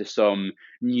investing into some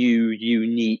new,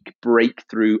 unique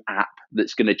breakthrough app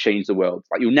that's going to change the world.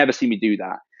 Like you'll never see me do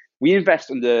that. We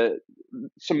invest under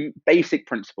some basic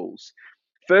principles.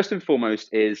 First and foremost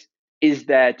is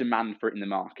there demand for it in the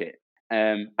market?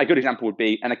 A good example would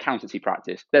be an accountancy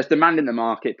practice. There's demand in the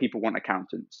market. People want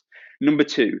accountants. Number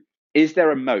two, is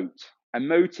there a moat? A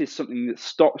moat is something that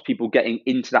stops people getting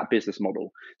into that business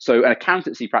model. So an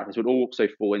accountancy practice would also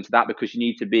fall into that because you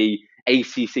need to be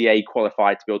ACCA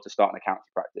qualified to be able to start an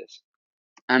accountancy practice.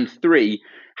 And three,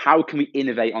 how can we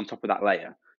innovate on top of that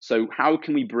layer? So how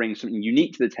can we bring something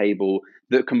unique to the table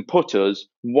that can put us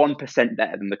 1%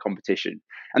 better than the competition?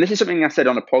 And this is something I said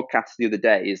on a podcast the other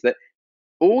day, is that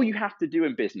all you have to do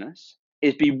in business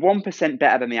is be 1%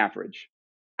 better than the average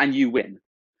and you win.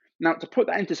 Now, to put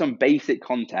that into some basic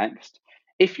context,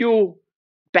 if you're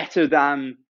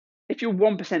 1%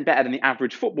 better than the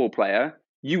average football player,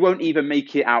 you won't even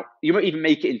make it out. You won't even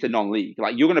make it into non-league.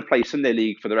 Like you're going to play Sunday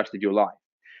league for the rest of your life.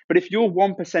 But if you're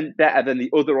 1% better than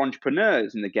the other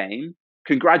entrepreneurs in the game,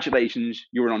 congratulations,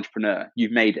 you're an entrepreneur.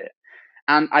 You've made it.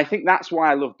 And I think that's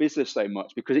why I love business so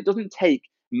much, because it doesn't take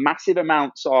massive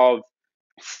amounts of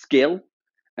skill.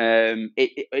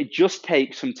 It just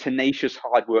takes some tenacious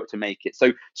hard work to make it.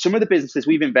 So some of the businesses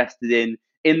we've invested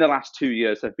in the last 2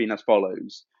 years have been as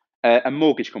follows. A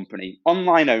mortgage company,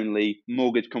 online only,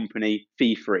 mortgage company,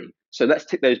 fee free. So let's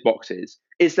tick those boxes.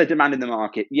 Is there demand in the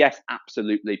market? Yes,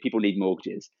 absolutely. People need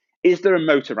mortgages. Is there a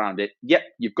moat around it? Yep,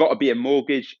 you've got to be a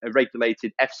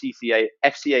regulated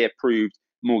FCA approved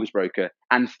mortgage broker.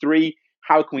 And three,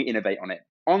 how can we innovate on it?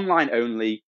 Online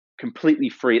only, completely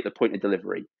free at the point of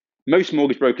delivery. Most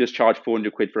mortgage brokers charge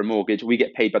 400 quid for a mortgage. We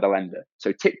get paid by the lender.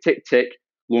 So tick, tick, tick,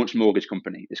 launch mortgage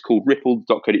company. It's called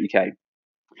ripple.co.uk.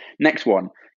 Next one,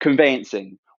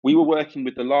 conveyancing. We were working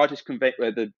with the largest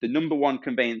the number one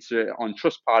conveyancer on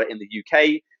Trustpilot in the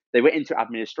UK. They went into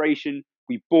administration.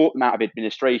 We bought them out of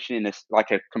administration in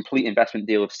a complete investment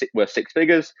deal worth six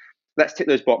figures. Let's tick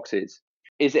those boxes.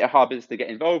 Is it a hard business to get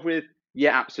involved with?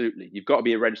 Yeah, absolutely. You've got to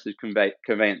be a registered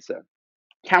conveyancer.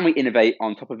 Can we innovate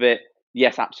on top of it?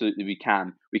 Yes, absolutely we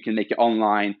can. We can make it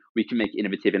online. We can make it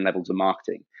innovative in levels of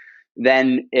marketing.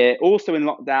 Then also in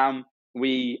lockdown,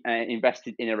 we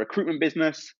invested in a recruitment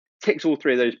business. Ticks all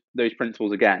three of those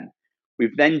principles again.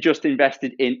 We've then just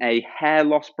invested in a hair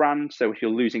loss brand. So if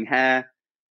you're losing hair,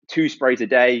 2 sprays a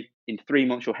day, in 3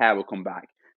 months, your hair will come back.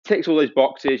 Ticks all those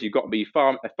boxes. You've got to be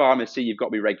a pharmacy. You've got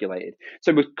to be regulated.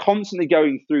 So we're constantly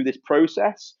going through this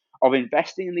process of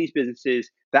investing in these businesses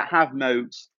that have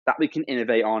moats that we can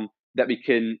innovate on, that we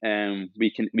can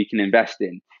invest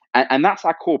in. And that's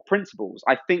our core principles.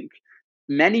 I think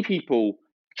many people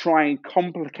try and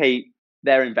complicate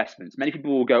their investments. Many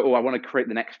people will go, I want to create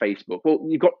the next Facebook. Well,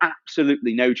 you've got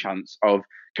absolutely no chance of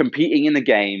competing in the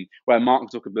game where Mark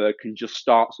Zuckerberg can just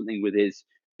start something with his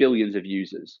billions of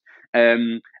users.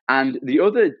 And the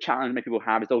other challenge many people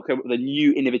have is they'll come up with a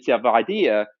new innovative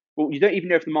idea. Well, you don't even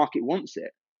know if the market wants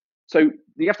it. So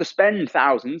you have to spend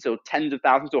thousands or tens of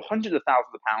thousands or hundreds of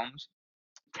thousands of pounds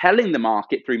telling the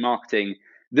market through marketing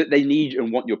that they need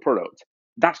and want your product.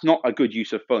 That's not a good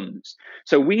use of funds.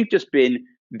 So we've just been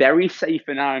very safe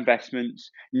in our investments,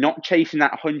 not chasing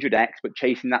that 100x, but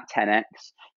chasing that 10x,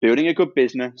 building a good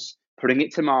business, putting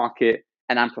it to market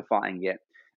and amplifying it.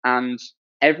 And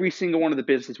every single one of the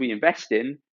businesses we invest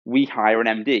in, we hire an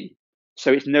MD.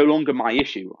 So it's no longer my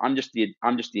issue. I'm just the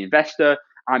investor.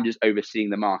 I'm just overseeing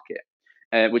the market,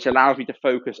 which allows me to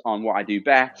focus on what I do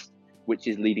best, which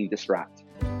is leading Distract.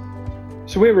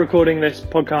 So we're recording this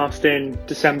podcast in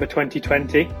December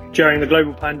 2020 during the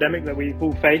global pandemic that we've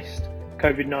all faced,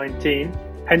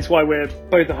 COVID-19, hence why we're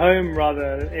both at home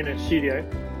rather in a studio.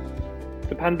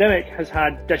 The pandemic has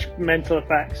had detrimental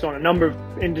effects on a number of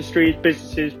industries,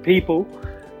 businesses, people.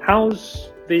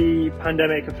 How's the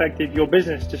pandemic affected your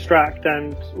business, Distract,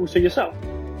 and also yourself?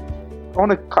 I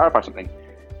want to clarify something.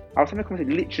 I was having a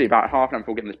conversation literally about half an hour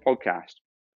before getting this podcast,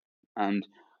 and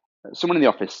someone in the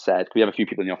office said, we have a few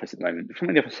people in the office at the moment, but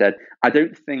someone in the office said, I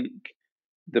don't think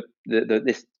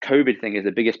this COVID thing is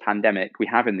the biggest pandemic we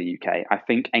have in the UK. I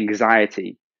think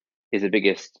anxiety is the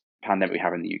biggest pandemic we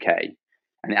have in the UK.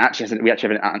 And we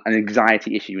actually have an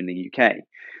anxiety issue in the UK.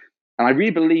 And I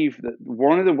really believe that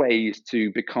one of the ways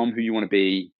to become who you want to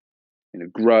be,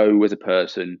 grow as a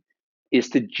person, is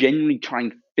to genuinely try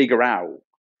and figure out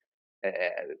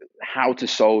how to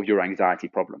solve your anxiety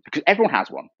problem. Because everyone has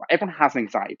one. Right? Everyone has an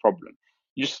anxiety problem.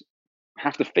 You just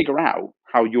have to figure out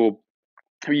how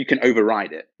you can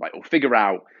override it, right? Or figure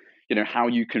out, how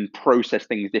you can process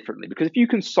things differently. Because if you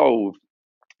can solve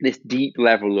this deep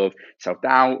level of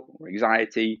self-doubt or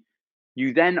anxiety,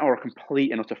 you then are a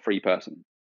complete and utter free person.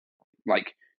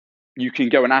 Like, you can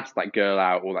go and ask that girl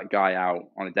out or that guy out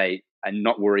on a date and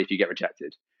not worry if you get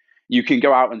rejected. You can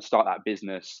go out and start that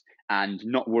business and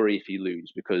not worry if you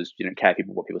lose because you don't care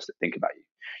what people think about you.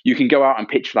 You can go out and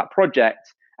pitch for that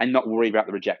project and not worry about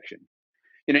the rejection.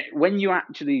 When you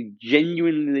actually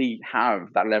genuinely have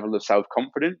that level of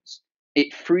self-confidence,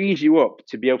 it frees you up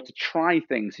to be able to try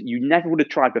things that you never would have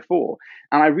tried before.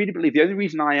 And I really believe the only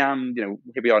reason I am, here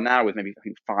we are now with maybe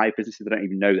 5 businesses, I don't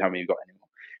even know how many we've got anymore.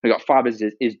 We've got 5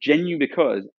 businesses, is genuine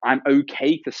because I'm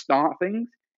okay to start things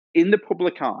in the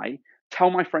public eye,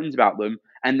 tell my friends about them,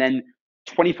 and then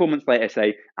 24 months later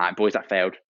say, boys, that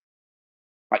failed.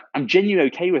 Like, I'm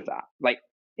genuinely okay with that. Like,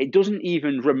 it doesn't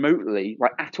even remotely,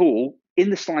 at all, in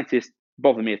the slightest,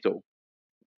 bother me at all.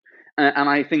 And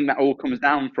I think that all comes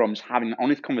down from just having an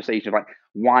honest conversation of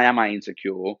why am I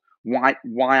insecure? Why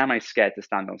am I scared to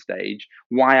stand on stage?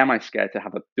 Why am I scared to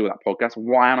do that podcast?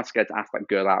 Why am I scared to ask that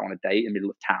girl out on a date in the middle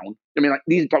of town? I mean,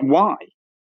 these are why?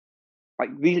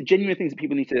 These are genuine things that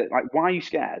people need to, why are you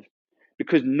scared?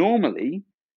 Because normally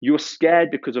you're scared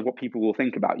because of what people will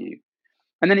think about you.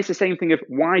 And then it's the same thing of,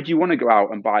 why do you want to go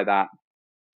out and buy that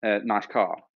nice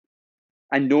car?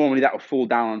 And normally that will fall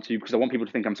down onto you because I want people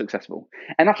to think I'm successful.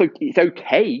 And it's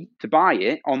okay to buy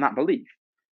it on that belief.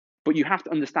 But you have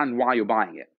to understand why you're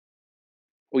buying it.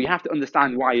 Or you have to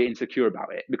understand why you're insecure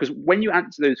about it. Because when you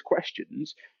answer those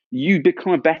questions, you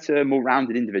become a better, more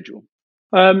rounded individual.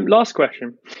 Last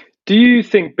question. Do you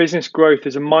think business growth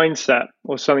is a mindset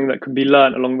or something that can be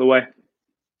learned along the way?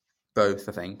 Both,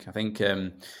 I think. I think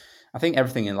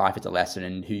everything in life is a lesson,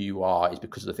 and who you are is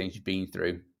because of the things you've been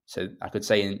through. So I could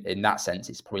say in that sense,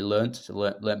 it's probably learned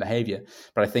behavior.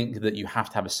 But I think that you have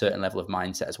to have a certain level of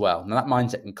mindset as well. Now, that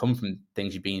mindset can come from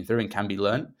things you've been through and can be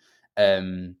learned.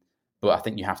 But I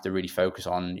think you have to really focus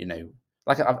on,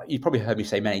 you've probably heard me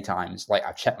say many times,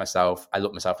 I've checked myself, I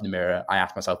look myself in the mirror, I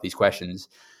ask myself these questions.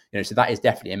 So that is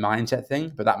definitely a mindset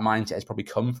thing. But that mindset has probably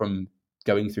come from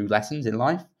going through lessons in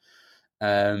life.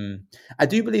 I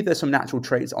do believe there's some natural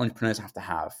traits that entrepreneurs have to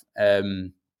have.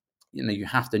 You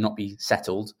have to not be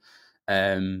settled.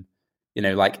 I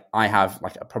have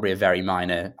probably a very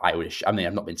minor,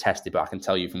 I've not been tested, but I can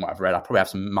tell you from what I've read, I probably have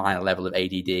some minor level of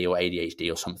ADD or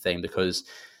ADHD or something because,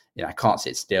 I can't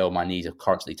sit still. My knees are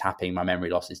constantly tapping. My memory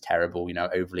loss is terrible,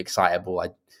 overly excitable. I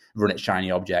run at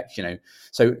shiny objects,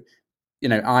 So,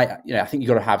 I think you've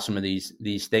got to have some of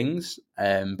these things.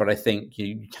 But I think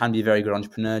you can be a very good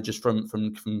entrepreneur just from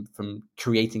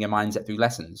creating a mindset through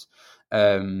lessons.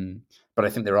 But I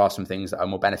think there are some things that are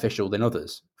more beneficial than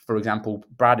others. For example,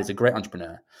 Brad is a great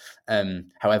entrepreneur.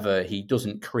 However, he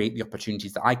doesn't create the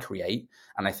opportunities that I create.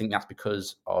 And I think that's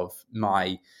because of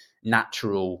my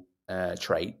natural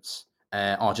traits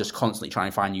are just constantly trying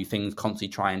to find new things, constantly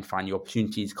try and find new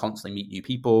opportunities, constantly meet new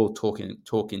people, talking,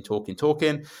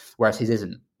 whereas his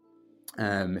isn't.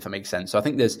 If that makes sense. So I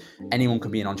think anyone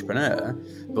can be an entrepreneur,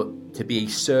 but to be a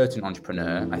certain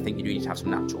entrepreneur, I think you do need to have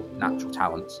some natural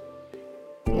talents.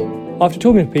 After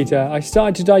talking to Peter, I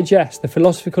started to digest the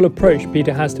philosophical approach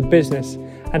Peter has to business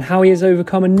and how he has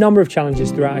overcome a number of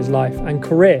challenges throughout his life and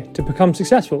career to become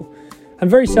successful. I'm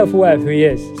very self-aware of who he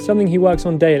is, something he works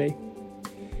on daily.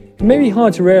 It may be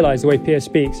hard to realise the way Peter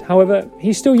speaks, however,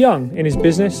 he's still young in his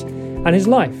business and his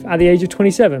life at the age of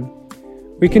 27.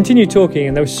 We continued talking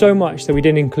and there was so much that we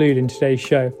didn't include in today's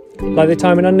show, like the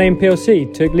time an unnamed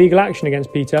PLC took legal action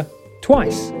against Peter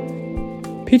twice.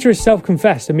 Peter is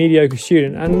self-confessed a mediocre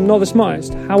student and not the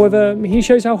smartest. However, he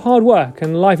shows how hard work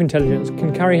and life intelligence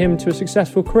can carry him to a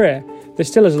successful career that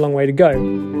still has a long way to go.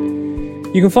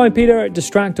 You can find Peter at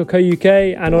distract.co.uk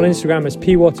and on Instagram as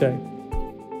pwatto.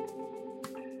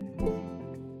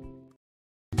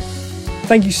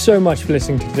 Thank you so much for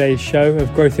listening to today's show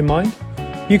of Growth in Mind.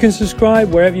 You can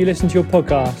subscribe wherever you listen to your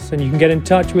podcasts, and you can get in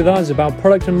touch with us about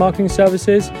product and marketing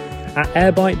services at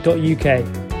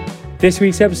airbyte.uk. This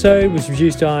week's episode was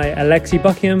produced by Alexi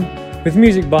Buckingham with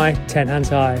music by 10 Hands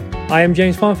High. I am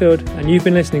James Farnfield, and you've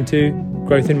been listening to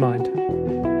Growth in Mind.